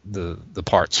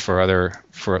parts for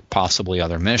possibly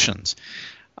other missions.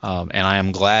 And I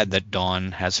am glad that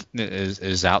Dawn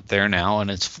is out there now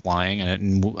and it's flying,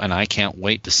 and I can't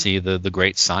wait to see the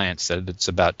great science that it's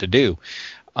about to do.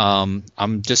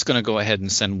 I'm just going to go ahead and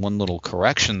send one little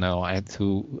correction, though.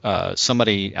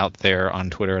 Somebody out there on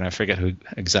Twitter, and I forget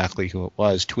exactly who it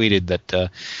was, tweeted that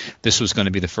this was going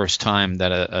to be the first time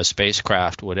that a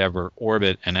spacecraft would ever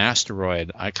orbit an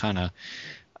asteroid. I kind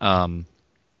of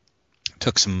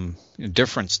took some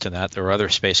difference to that. There were other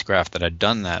spacecraft that had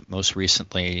done that, most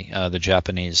recently the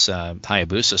Japanese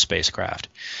Hayabusa spacecraft.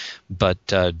 But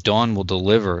Dawn will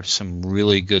deliver some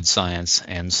really good science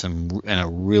and a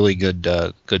really good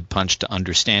punch to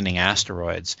understanding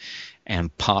asteroids,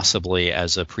 and possibly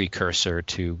as a precursor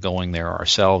to going there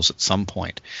ourselves at some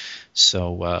point.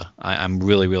 So I'm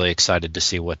really, really excited to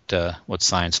see what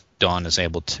science Dawn is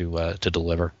able to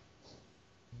deliver.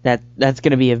 That's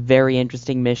going to be a very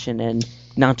interesting mission, and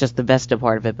not just the Vesta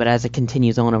part of it, but as it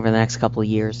continues on over the next couple of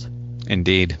years.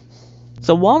 Indeed.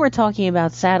 So while we're talking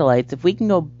about satellites, if we can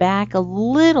go back a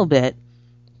little bit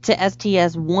to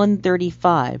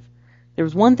STS-135, there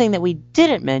was one thing that we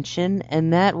didn't mention,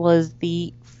 and that was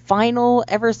the final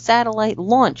ever satellite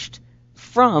launched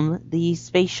from the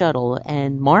space shuttle.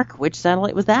 And Mark, which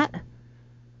satellite was that?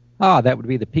 That would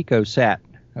be the PicoSat.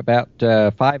 About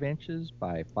 5 inches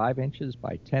by 5 inches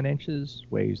by 10 inches,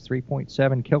 weighs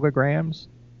 3.7 kilograms,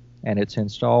 and it's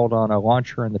installed on a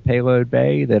launcher in the payload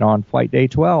bay that on flight day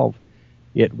 12,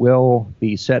 it will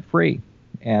be set free.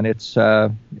 And it's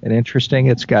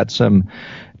it's got some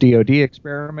DoD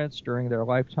experiments during their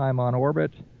lifetime on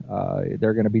orbit.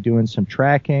 They're going to be doing some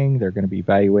tracking. They're going to be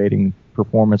evaluating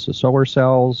performance of solar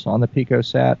cells on the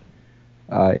PicoSat.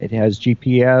 It has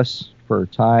GPS for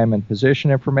time and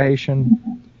position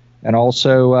information. And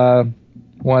also,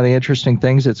 one of the interesting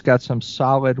things, it's got some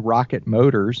solid rocket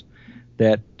motors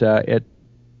that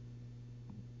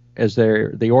as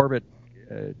the orbit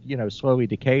slowly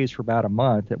decays for about a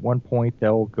month, at one point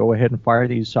they'll go ahead and fire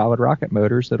these solid rocket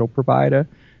motors that'll provide a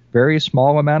very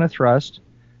small amount of thrust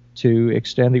to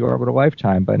extend the orbital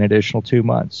lifetime by an additional 2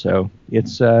 months. So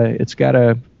it's got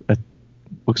a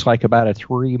looks like about a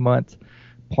 3-month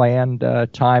planned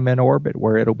time in orbit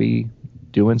where it'll be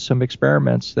doing some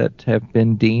experiments that have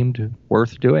been deemed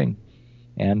worth doing.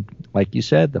 And like you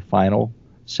said, the final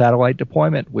satellite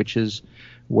deployment, which is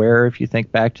where, if you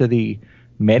think back to the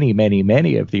many, many,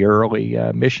 many of the early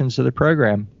missions of the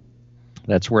program,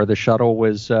 that's where the shuttle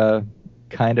was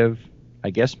kind of,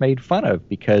 I guess, made fun of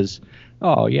because,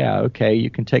 oh, yeah, okay, you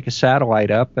can take a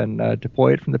satellite up and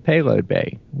deploy it from the payload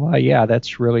bay. Well, yeah,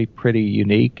 that's really pretty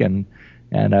unique and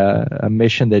a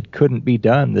mission that couldn't be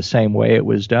done the same way it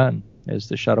was done as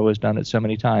the shuttle has done it so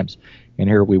many times. And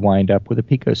here we wind up with a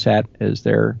PicoSat as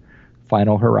their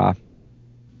final hurrah.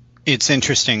 It's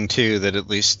interesting, too, that at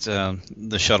least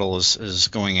the shuttle is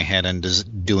going ahead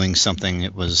and doing something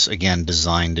it was, again,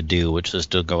 designed to do, which is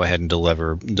to go ahead and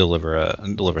deliver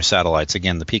satellites.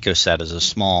 Again, the PicoSat is a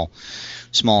small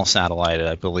satellite,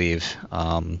 I believe,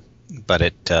 but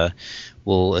it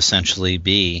will essentially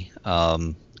be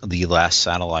the last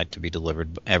satellite to be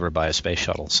delivered ever by a space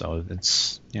shuttle. So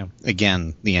it's,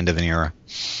 again, the end of an era.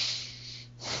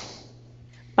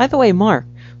 By the way, Mark,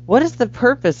 what is the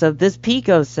purpose of this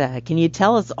PicoSat? Can you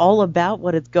tell us all about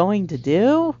what it's going to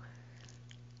do?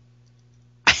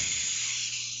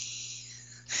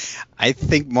 I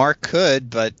think Mark could,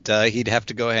 but he'd have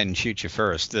to go ahead and shoot you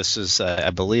first. This is,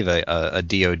 I believe, a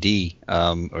DoD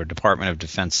or Department of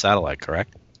Defense satellite,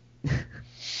 correct?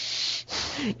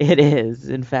 It is,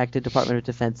 in fact, a Department of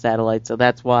Defense satellite, so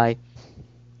that's why I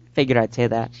figured I'd say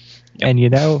that.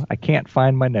 And I can't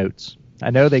find my notes. I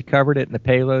know they covered it in the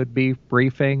payload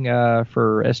briefing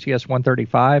for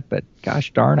STS-135, but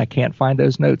gosh darn, I can't find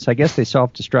those notes. I guess they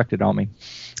self-destructed on me.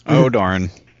 Oh, darn.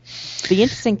 The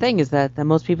interesting thing is that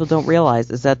most people don't realize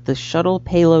is that the shuttle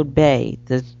payload bay,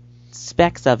 the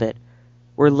specs of it,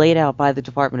 were laid out by the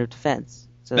Department of Defense.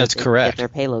 So that's they correct.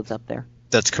 Get their payloads up there.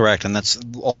 That's correct, and that's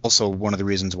also one of the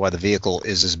reasons why the vehicle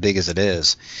is as big as it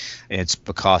is. It's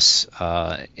because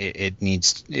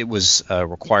it was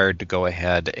required to go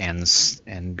ahead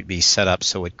and be set up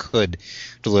so it could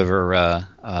deliver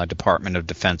Department of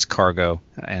Defense cargo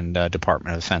and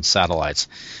Department of Defense satellites.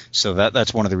 So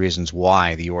that's one of the reasons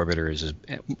why the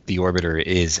orbiter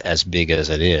is as big as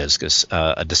it is, because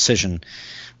a decision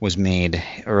was made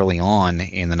early on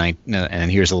in the night,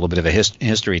 and here's a little bit of a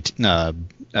history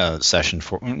session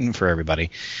for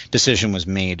everybody. Decision was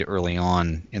made early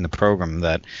on in the program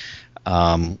that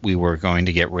we were going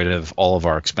to get rid of all of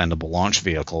our expendable launch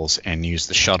vehicles and use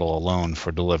the shuttle alone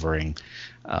for delivering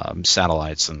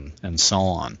satellites and so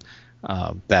on.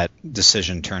 That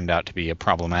decision turned out to be a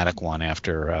problematic one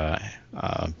after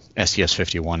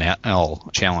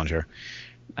STS-51L Challenger,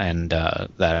 and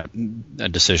that a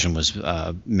decision was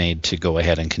made to go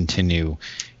ahead and continue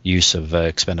use of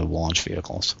expendable launch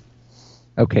vehicles.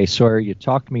 Okay, Sawyer, you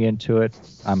talked me into it.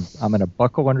 I'm going to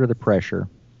buckle under the pressure.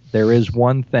 There is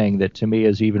one thing that to me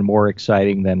is even more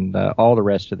exciting than all the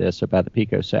rest of this about the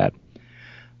PicoSat.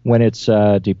 When it's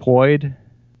deployed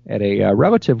at a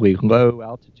relatively low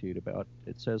altitude, about,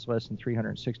 it says less than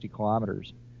 360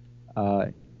 kilometers,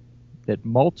 that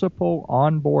multiple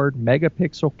onboard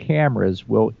megapixel cameras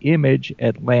will image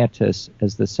Atlantis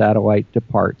as the satellite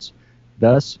departs,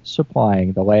 thus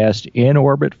supplying the last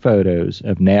in-orbit photos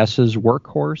of NASA's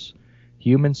workhorse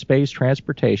human space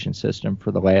transportation system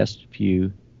for the last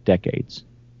few decades.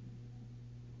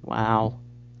 Wow.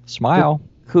 Smile.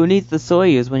 Who needs the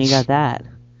Soyuz when you got that?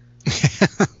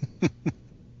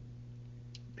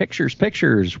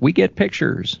 Pictures. We get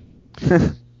pictures.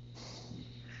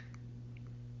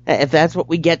 If that's what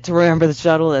we get to remember the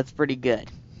shuttle, that's pretty good.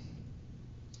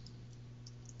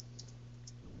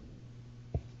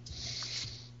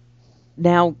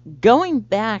 Now, going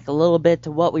back a little bit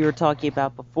to what we were talking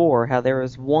about before, how there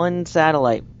was one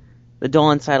satellite, the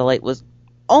Dawn satellite, was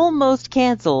almost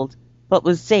canceled, but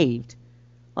was saved.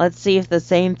 Let's see if the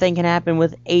same thing can happen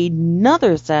with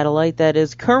another satellite that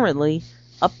is currently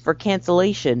up for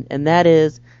cancellation, and that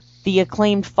is the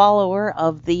acclaimed follower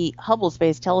of the Hubble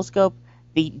Space Telescope,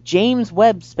 the James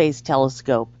Webb Space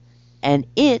Telescope. And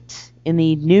it, in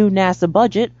the new NASA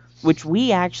budget, which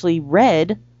we actually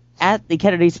read at the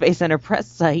Kennedy Space Center press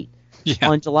site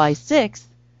on July 6th,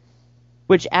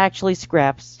 which actually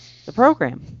scraps the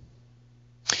program.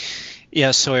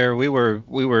 Yeah, Sawyer, we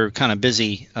were kind of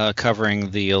busy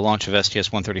covering the launch of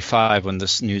STS-135 when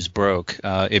this news broke.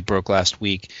 It broke last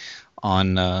week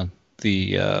on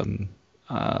the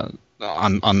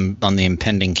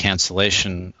impending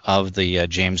cancellation of the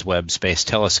James Webb Space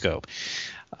Telescope.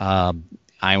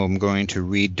 I am going to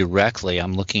read directly.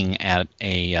 I'm looking at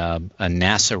a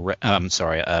NASA,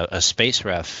 a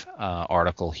SpaceRef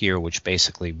article here, which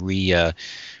basically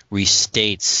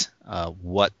restates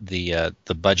what the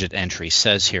budget entry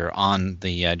says here on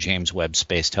the James Webb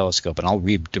Space Telescope, and I'll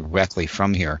read directly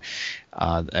from here.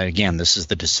 Again, this is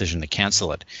the decision to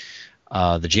cancel it.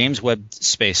 The James Webb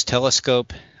Space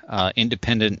Telescope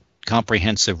Independent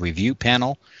Comprehensive Review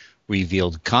Panel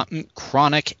revealed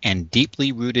chronic and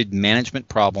deeply rooted management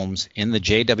problems in the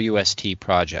JWST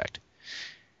project.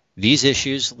 These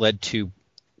issues led to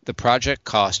the project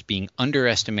cost being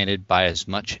underestimated by as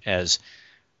much as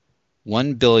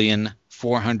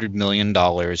 $1.4 billion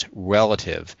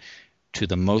relative to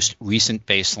the most recent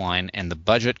baseline, and the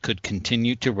budget could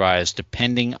continue to rise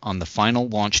depending on the final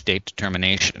launch date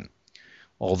determination.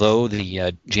 Although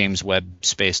the James Webb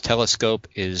Space Telescope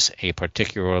is a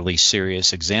particularly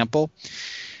serious example,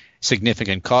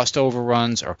 significant cost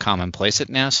overruns are commonplace at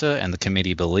NASA, and the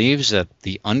committee believes that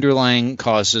the underlying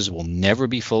causes will never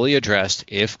be fully addressed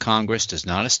if Congress does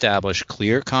not establish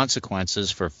clear consequences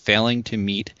for failing to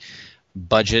meet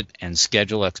budget and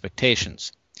schedule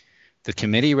expectations. The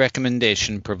committee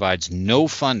recommendation provides no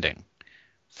funding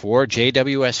for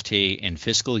JWST in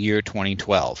fiscal year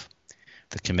 2012.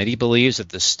 The committee believes that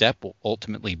this step will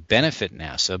ultimately benefit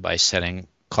NASA by setting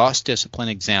cost discipline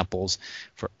examples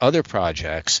for other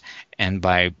projects and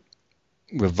by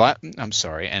reliving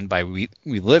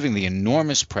the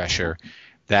enormous pressure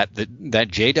that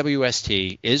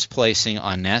JWST is placing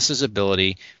on NASA's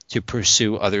ability to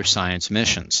pursue other science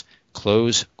missions.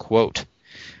 Close quote.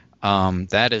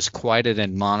 That is quite an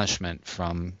admonishment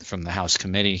from the House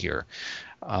committee here.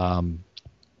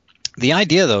 The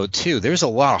idea, though, too, there's a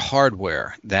lot of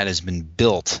hardware that has been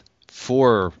built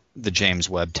for the James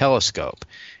Webb Telescope.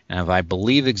 And if I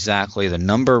believe exactly the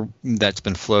number that's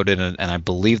been floated, and I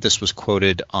believe this was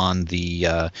quoted on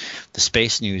the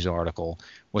Space News article,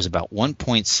 was about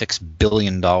 $1.6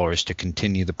 billion to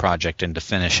continue the project and to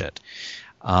finish it.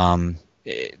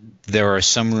 there are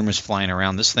some rumors flying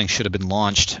around. This thing should have been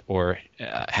launched or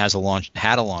had a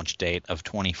launch date of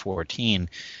 2014.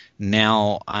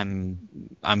 Now I'm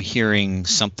hearing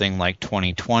something like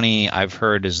 2020. I've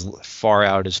heard as far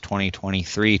out as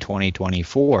 2023,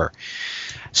 2024.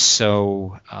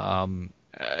 So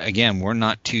again, we're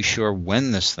not too sure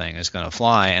when this thing is going to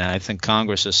fly, and I think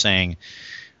Congress is saying,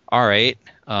 all right,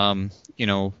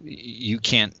 you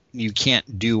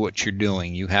can't do what you're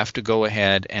doing. You have to go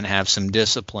ahead and have some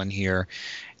discipline here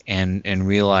and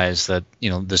realize that,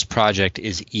 this project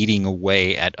is eating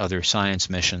away at other science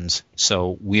missions.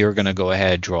 So we are going to go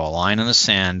ahead, draw a line in the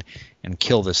sand, and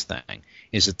kill this thing.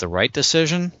 Is it the right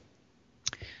decision?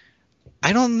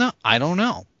 I don't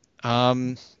know.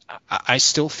 I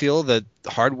still feel that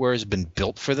the hardware has been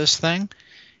built for this thing,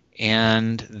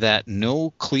 and that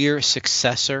no clear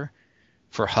successor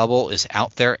for Hubble is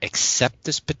out there except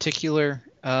this particular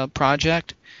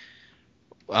project.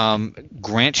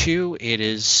 Grant you, it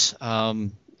is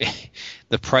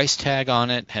the price tag on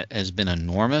it has been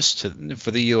enormous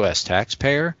for the U.S.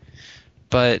 taxpayer,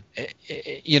 but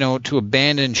to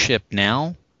abandon ship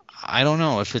now, I don't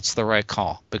know if it's the right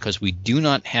call, because we do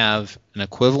not have an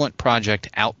equivalent project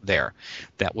out there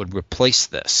that would replace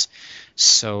this.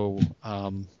 So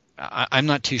I'm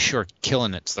not too sure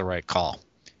killing it's the right call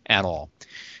at all.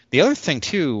 The other thing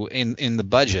too in the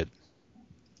budget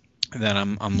that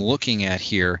I'm looking at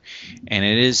here, and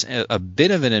it is a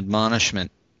bit of an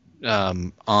admonishment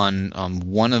on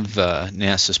one of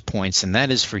NASA's points, and that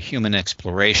is for human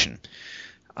exploration.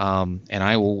 And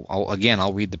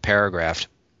I'll read the paragraph.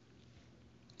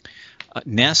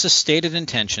 NASA's stated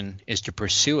intention is to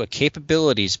pursue a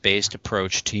capabilities-based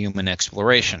approach to human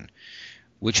exploration,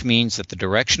 which means that the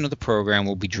direction of the program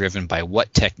will be driven by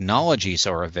what technologies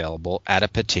are available at a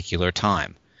particular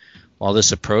time. While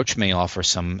this approach may offer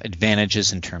some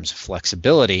advantages in terms of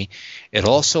flexibility, it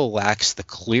also lacks the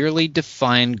clearly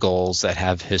defined goals that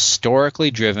have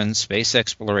historically driven space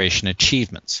exploration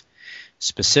achievements.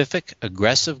 Specific,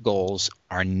 aggressive goals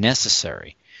are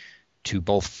necessary to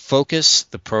both focus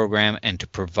the program and to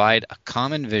provide a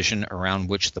common vision around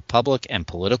which the public and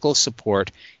political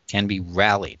support can be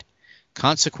rallied.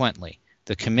 Consequently,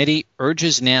 the committee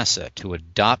urges NASA to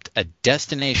adopt a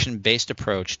destination-based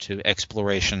approach to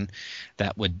exploration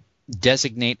that would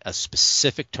designate a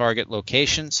specific target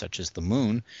location, such as the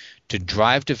moon, to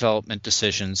drive development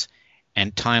decisions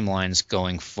and timelines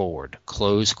going forward.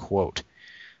 Close quote.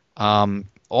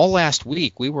 All last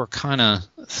week, we were kind of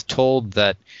told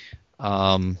that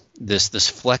this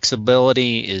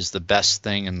flexibility is the best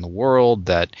thing in the world,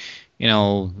 that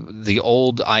the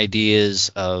old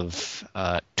ideas of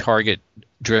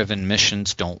target-driven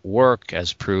missions don't work,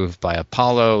 as proved by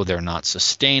Apollo. They're not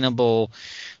sustainable.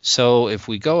 So if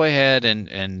we go ahead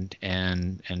and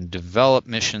develop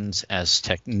missions as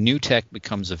new tech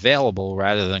becomes available,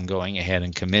 rather than going ahead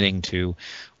and committing to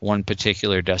one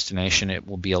particular destination, it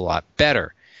will be a lot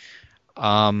better.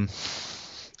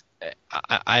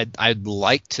 I'd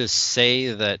like to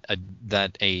say that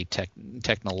a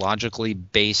technologically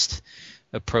based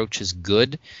approach is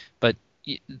good, but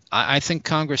I think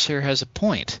Congress here has a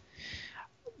point.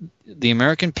 The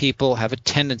American people have a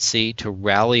tendency to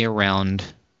rally around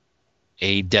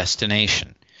a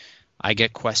destination. I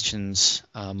get questions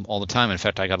all the time. In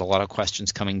fact, I got a lot of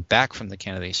questions coming back from the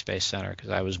Kennedy Space Center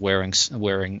because I was wearing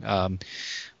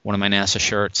one of my NASA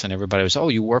shirts, and everybody was, "Oh,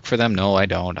 you work for them?" No, I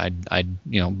don't. I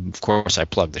of course, I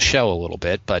plug the show a little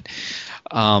bit, but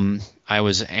I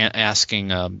was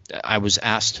asking. I was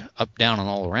asked up, down, and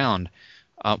all around,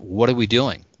 what are we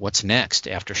doing? What's next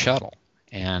after shuttle?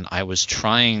 And I was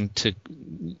trying to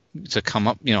come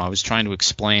up. I was trying to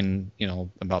explain,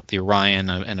 about the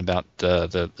Orion and about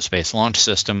the Space Launch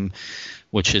System,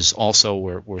 which is also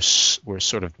we're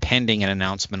sort of pending an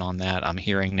announcement on that. I'm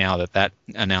hearing now that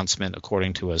announcement,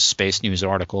 according to a Space News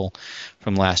article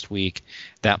from last week,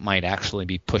 that might actually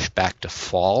be pushed back to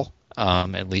fall.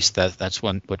 At least that's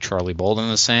what Charlie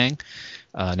Bolden is saying,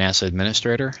 NASA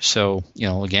administrator. So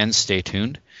again, stay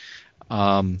tuned.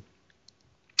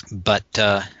 But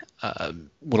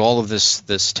with all of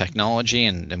this technology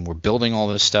and we're building all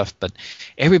this stuff, but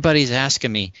everybody's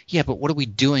asking me, yeah, but what are we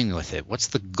doing with it? What's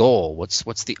the goal?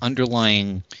 What's the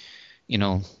underlying,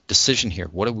 decision here?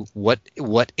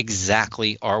 What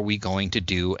exactly are we going to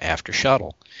do after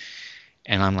shuttle?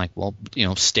 And I'm like, well,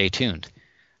 stay tuned.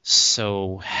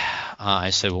 So I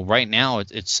said, well, right now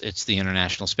it's the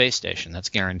International Space Station. That's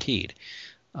guaranteed.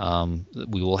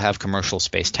 We will have commercial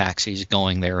space taxis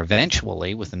going there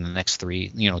eventually within the next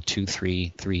 3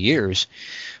 years.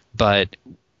 But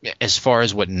as far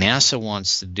as what NASA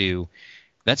wants to do,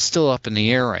 that's still up in the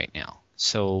air right now.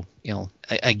 So,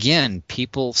 again,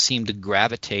 people seem to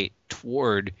gravitate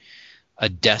toward a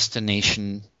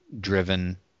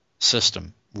destination-driven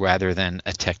system rather than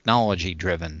a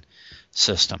technology-driven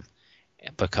system.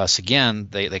 Because, again,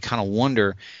 they kind of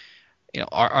wonder,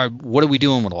 what are we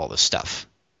doing with all this stuff?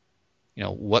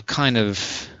 What kind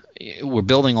of, we're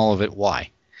building all of it,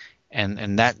 why?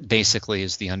 And that basically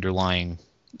is the underlying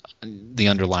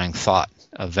thought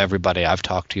of everybody I've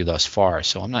talked to thus far.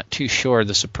 So I'm not too sure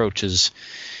this approach is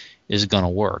going to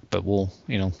work, but we'll,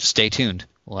 stay tuned.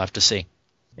 We'll have to see.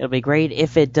 It'll be great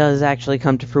if it does actually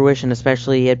come to fruition,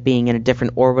 especially it being in a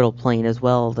different orbital plane as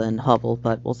well than Hubble,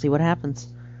 but we'll see what happens.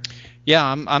 Yeah,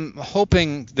 I'm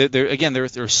hoping that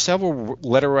there are several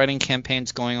letter writing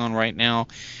campaigns going on right now,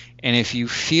 and if you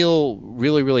feel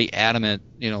really, really adamant,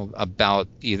 about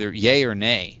either yay or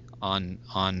nay on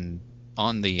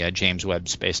the James Webb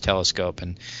Space Telescope,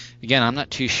 and again, I'm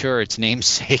not too sure its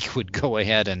namesake would go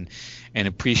ahead and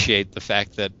appreciate the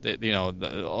fact that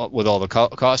with all the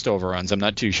cost overruns, I'm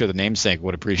not too sure the namesake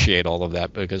would appreciate all of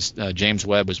that, because James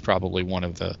Webb was probably one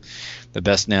of the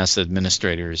best NASA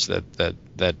administrators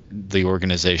that the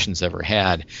organization's ever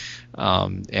had,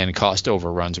 and cost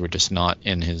overruns were just not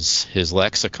in his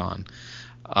lexicon.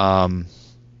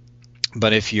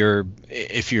 But if you're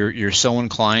so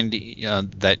inclined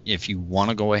that if you want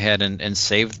to go ahead and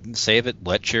save it,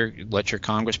 let your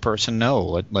congressperson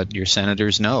know, let your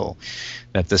senators know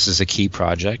that this is a key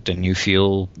project and you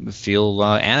feel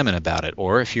adamant about it.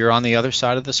 Or if you're on the other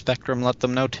side of the spectrum, let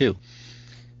them know too.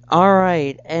 All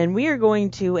right, and we are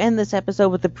going to end this episode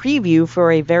with a preview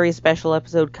for a very special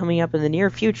episode coming up in the near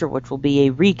future, which will be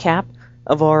a recap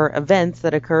of our events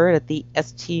that occurred at the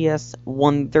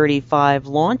STS-135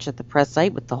 launch at the press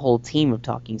site with the whole team of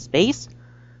Talking Space.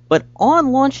 But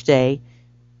on launch day,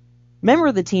 member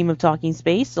of the team of Talking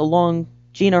Space, along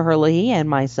Gina Herlihy and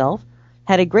myself,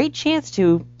 had a great chance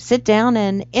to sit down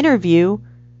and interview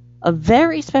a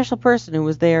very special person who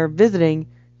was there visiting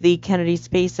the Kennedy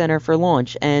Space Center for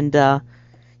launch. And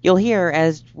you'll hear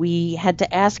as we had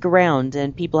to ask around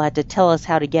and people had to tell us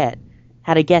how to get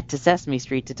to Sesame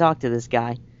Street to talk to this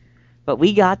guy. But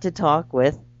we got to talk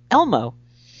with Elmo.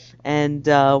 And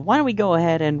why don't we go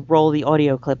ahead and roll the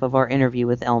audio clip of our interview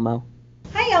with Elmo.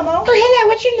 Hi, Elmo. Oh, hello.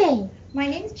 What's your name? My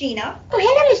name's Gina. Oh,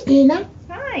 hello, Miss Gina.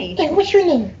 Hi. And what's your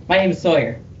name? My name's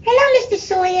Sawyer. Hello, Mr.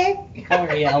 Sawyer. How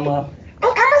are you, Elmo?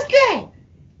 Oh, Elmo's good.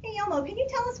 Hey, Elmo, can you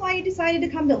tell us why you decided to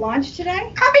come to launch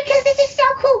today? Oh, because this is so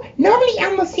cool. Normally,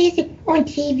 Elmo sees it on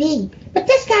TV. But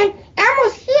this time,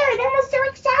 Elmo's here, and Elmo's so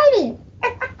excited.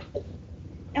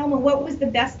 Elmo, what was the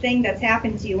best thing that's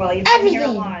happened to you while you've been here at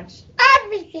launch?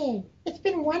 Everything. It's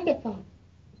been wonderful.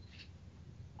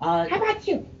 How about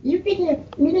you? You've been here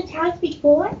many times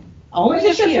before? Only Or is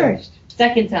this your year. first?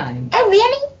 Second time. Oh,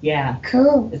 really? Yeah.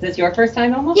 Cool. Is this your first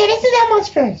time, Elmo? Yeah, this is Elmo's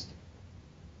first.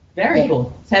 Very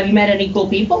cool. So have you met any cool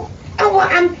people? Oh, well,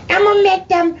 Elmo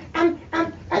met, an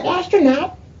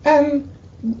astronaut,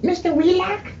 Mr.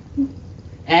 Wheelock.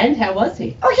 And how was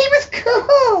he? Oh, he was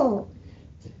cool.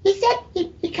 He said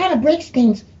he kind of breaks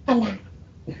things a lot.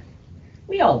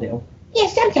 We all do. Yeah,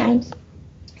 sometimes.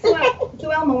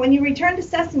 So, Elmo, when you return to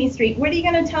Sesame Street, what are you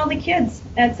going to tell the kids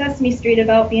at Sesame Street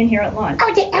about being here at launch?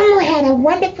 Oh, Elmo had a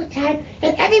wonderful time,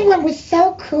 and everyone was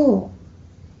so cool.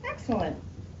 Excellent.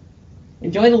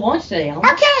 Enjoy the launch today, Elmo.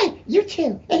 Okay, you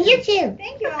too. And you too.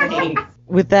 Thank you, Elmo.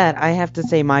 With that, I have to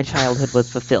say my childhood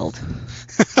was fulfilled.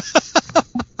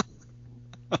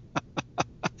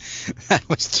 That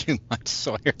was too much,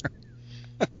 Sawyer.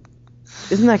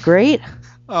 Isn't that great?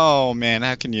 Oh man,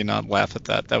 how can you not laugh at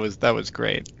that? That was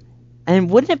great. And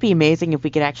wouldn't it be amazing if we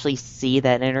could actually see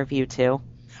that interview too?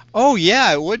 Oh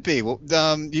yeah, it would be. Well,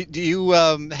 do you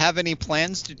have any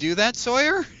plans to do that,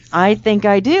 Sawyer? I think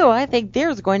I do. I think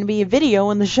there's going to be a video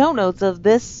in the show notes of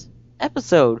this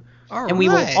episode. And we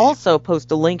will also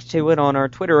post a link to it on our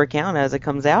Twitter account as it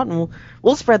comes out, and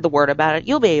we'll spread the word about it.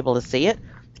 You'll be able to see it,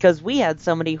 because we had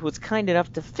somebody who was kind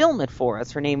enough to film it for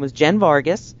us. Her name was Jen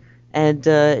Vargas. And,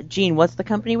 Gene, what's the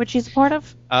company which she's a part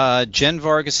of? Jen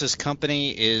Vargas's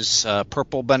company is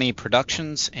Purple Bunny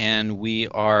Productions, and we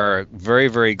are very,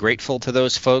 very grateful to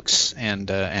those folks and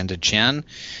to Jen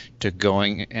to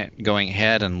going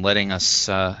ahead and letting us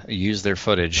use their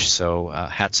footage. So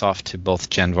hats off to both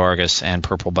Jen Vargas and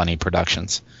Purple Bunny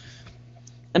Productions.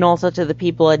 And also to the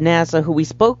people at NASA who we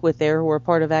spoke with there, who were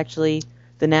part of actually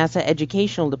the NASA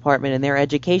Educational Department and their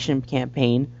education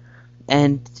campaign.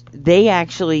 And they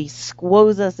actually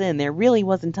squoze us in. There really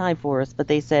wasn't time for us, but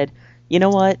they said, you know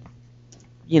what?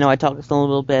 I talked to them a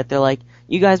little bit. They're like,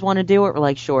 you guys want to do it? We're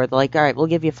like, sure. They're like, all right, we'll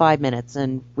give you 5 minutes.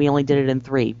 And we only did it in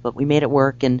 3, but we made it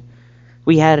work, and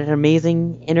we had an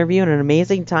amazing interview and an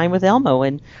amazing time with Elmo,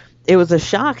 and it was a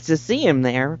shock to see him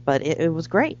there, but it was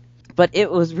great. But it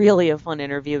was really a fun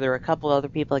interview. There were a couple other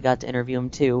people that got to interview him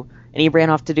too, and he ran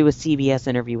off to do a CBS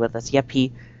interview with us. Yep,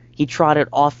 he trotted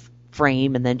off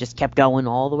frame and then just kept going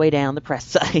all the way down the press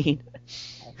side,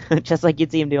 just like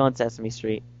you'd see him do on Sesame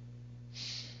Street.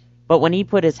 But when he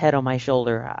put his head on my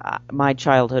shoulder, my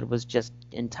childhood was just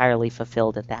entirely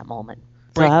fulfilled at that moment.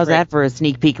 So how's that for a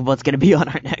sneak peek of what's going to be on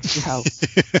our next show?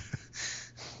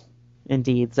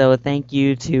 Indeed. So thank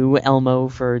you to Elmo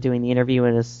for doing the interview,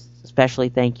 and especially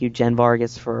thank you, Jen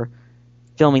Vargas, for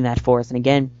filming that for us. And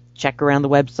again, check around the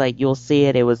website. You'll see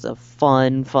it. It was a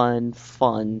fun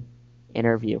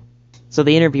interview. So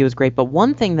the interview was great. But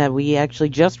one thing that we actually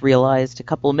just realized a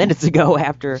couple of minutes ago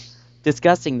after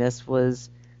discussing this was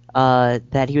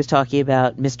that he was talking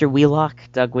about Mr. Wheelock,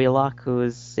 Doug Wheelock, who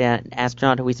is an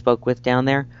astronaut who we spoke with down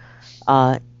there.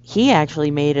 He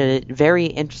actually made a very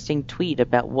interesting tweet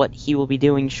about what he will be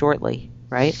doing shortly,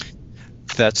 right?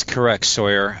 That's correct,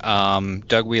 Sawyer.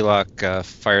 Doug Wheelock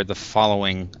fired the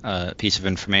following piece of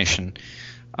information.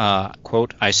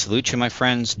 Quote, "I salute you, my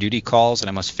friends. Duty calls, and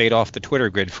I must fade off the Twitter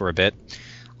grid for a bit.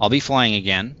 I'll be flying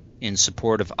again in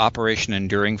support of Operation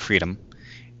Enduring Freedom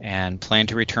and plan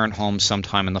to return home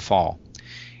sometime in the fall.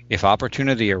 If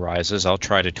opportunity arises, I'll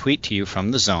try to tweet to you from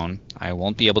the zone. I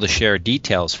won't be able to share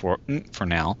details for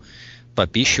now,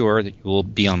 but be sure that you will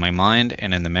be on my mind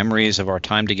and in the memories of our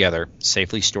time together,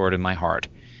 safely stored in my heart.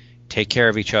 Take care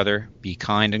of each other, be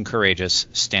kind and courageous,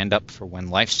 stand up for when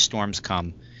life's storms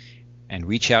come, and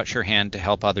reach out your hand to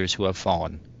help others who have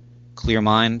fallen. Clear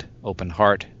mind, open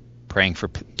heart, praying for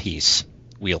peace.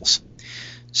 Wheels."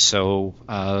 So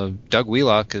Doug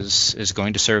Wheelock is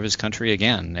going to serve his country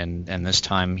again, and this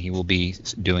time he will be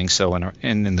doing so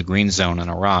in the green zone in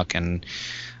Iraq. And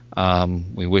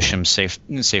we wish him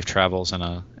safe travels and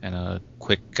a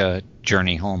quick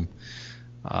journey home.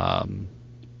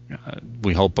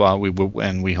 We hope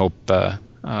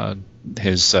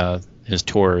his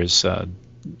tour is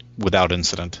without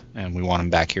incident, and we want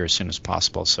him back here as soon as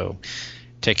possible. So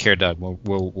take care, Doug.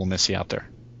 We'll miss you out there.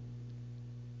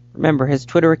 Remember, his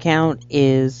Twitter account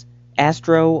is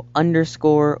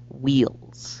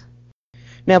astro_wheels.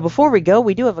 Now, before we go,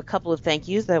 we do have a couple of thank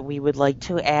yous that we would like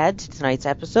to add to tonight's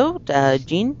episode.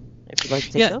 Gene, if you'd like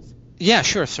to take those. Yeah,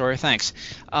 sure, Sawyer, thanks.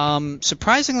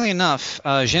 Surprisingly enough,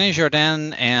 Jenny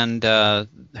Jardin and the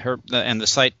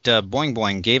site Boing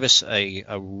Boing gave us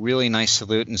a really nice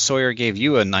salute, and Sawyer gave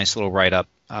you a nice little write-up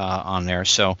on there.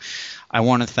 So I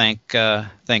want to thank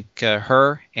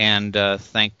her and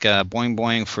thank Boing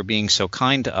Boing for being so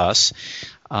kind to us.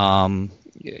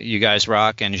 You guys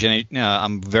rock, and Jenny,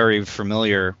 I'm very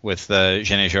familiar with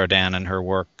Jenny Jardin and her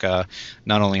work,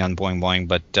 not only on Boing Boing,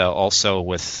 but also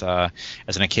with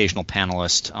as an occasional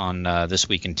panelist on This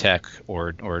Week in Tech,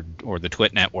 or the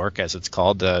Twit Network, as it's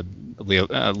called,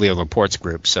 Leo Laporte's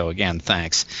group. So again,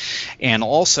 thanks. And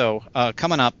also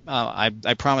coming up,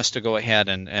 I promised to go ahead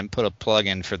and put a plug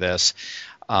in for this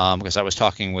because I was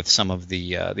talking with some of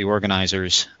the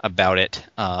organizers about it.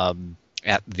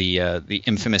 At the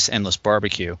infamous Endless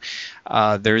Barbecue.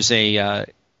 There's a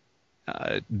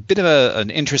bit of an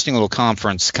interesting little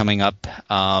conference coming up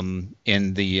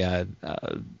in the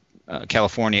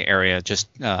California area.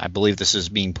 I believe this is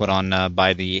being put on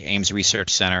by the Ames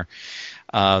Research Center.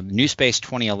 New Space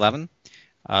 2011.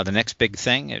 The next big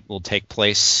thing. It will take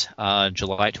place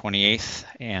July 28th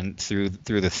and through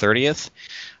the 30th.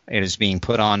 It is being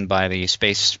put on by the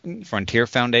Space Frontier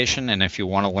Foundation, and if you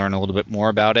want to learn a little bit more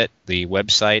about it, the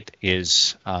website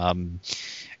is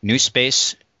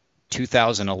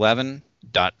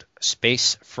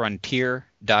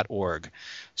newspace2011.spacefrontier.org.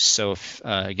 So,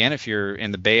 if you're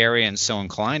in the Bay Area and so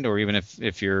inclined, or even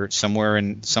if you're somewhere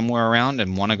around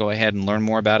and want to go ahead and learn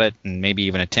more about it, and maybe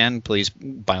even attend, please,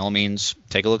 by all means,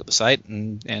 take a look at the site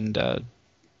and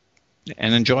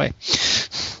enjoy.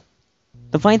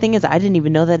 The funny thing is, I didn't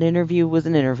even know that interview was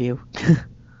an interview.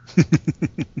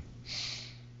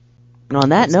 And on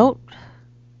that note,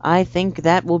 I think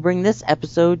that will bring this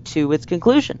episode to its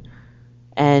conclusion.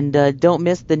 And don't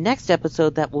miss the next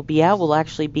episode that will be out. Will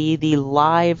actually be the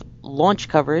live launch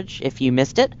coverage if you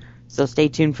missed it. So stay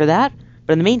tuned for that.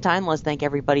 But in the meantime, let's thank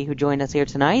everybody who joined us here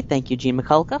tonight. Thank you, Gene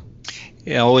McCullough.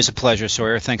 Yeah, always a pleasure,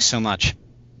 Sawyer. Thanks so much.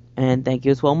 And thank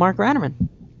you as well, Mark Rannerman.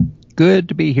 Good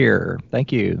to be here.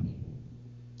 Thank you.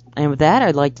 And with that,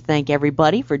 I'd like to thank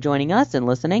everybody for joining us and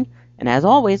listening. And as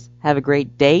always, have a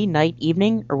great day, night,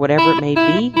 evening, or whatever it may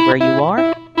be where you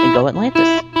are, and go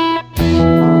Atlantis.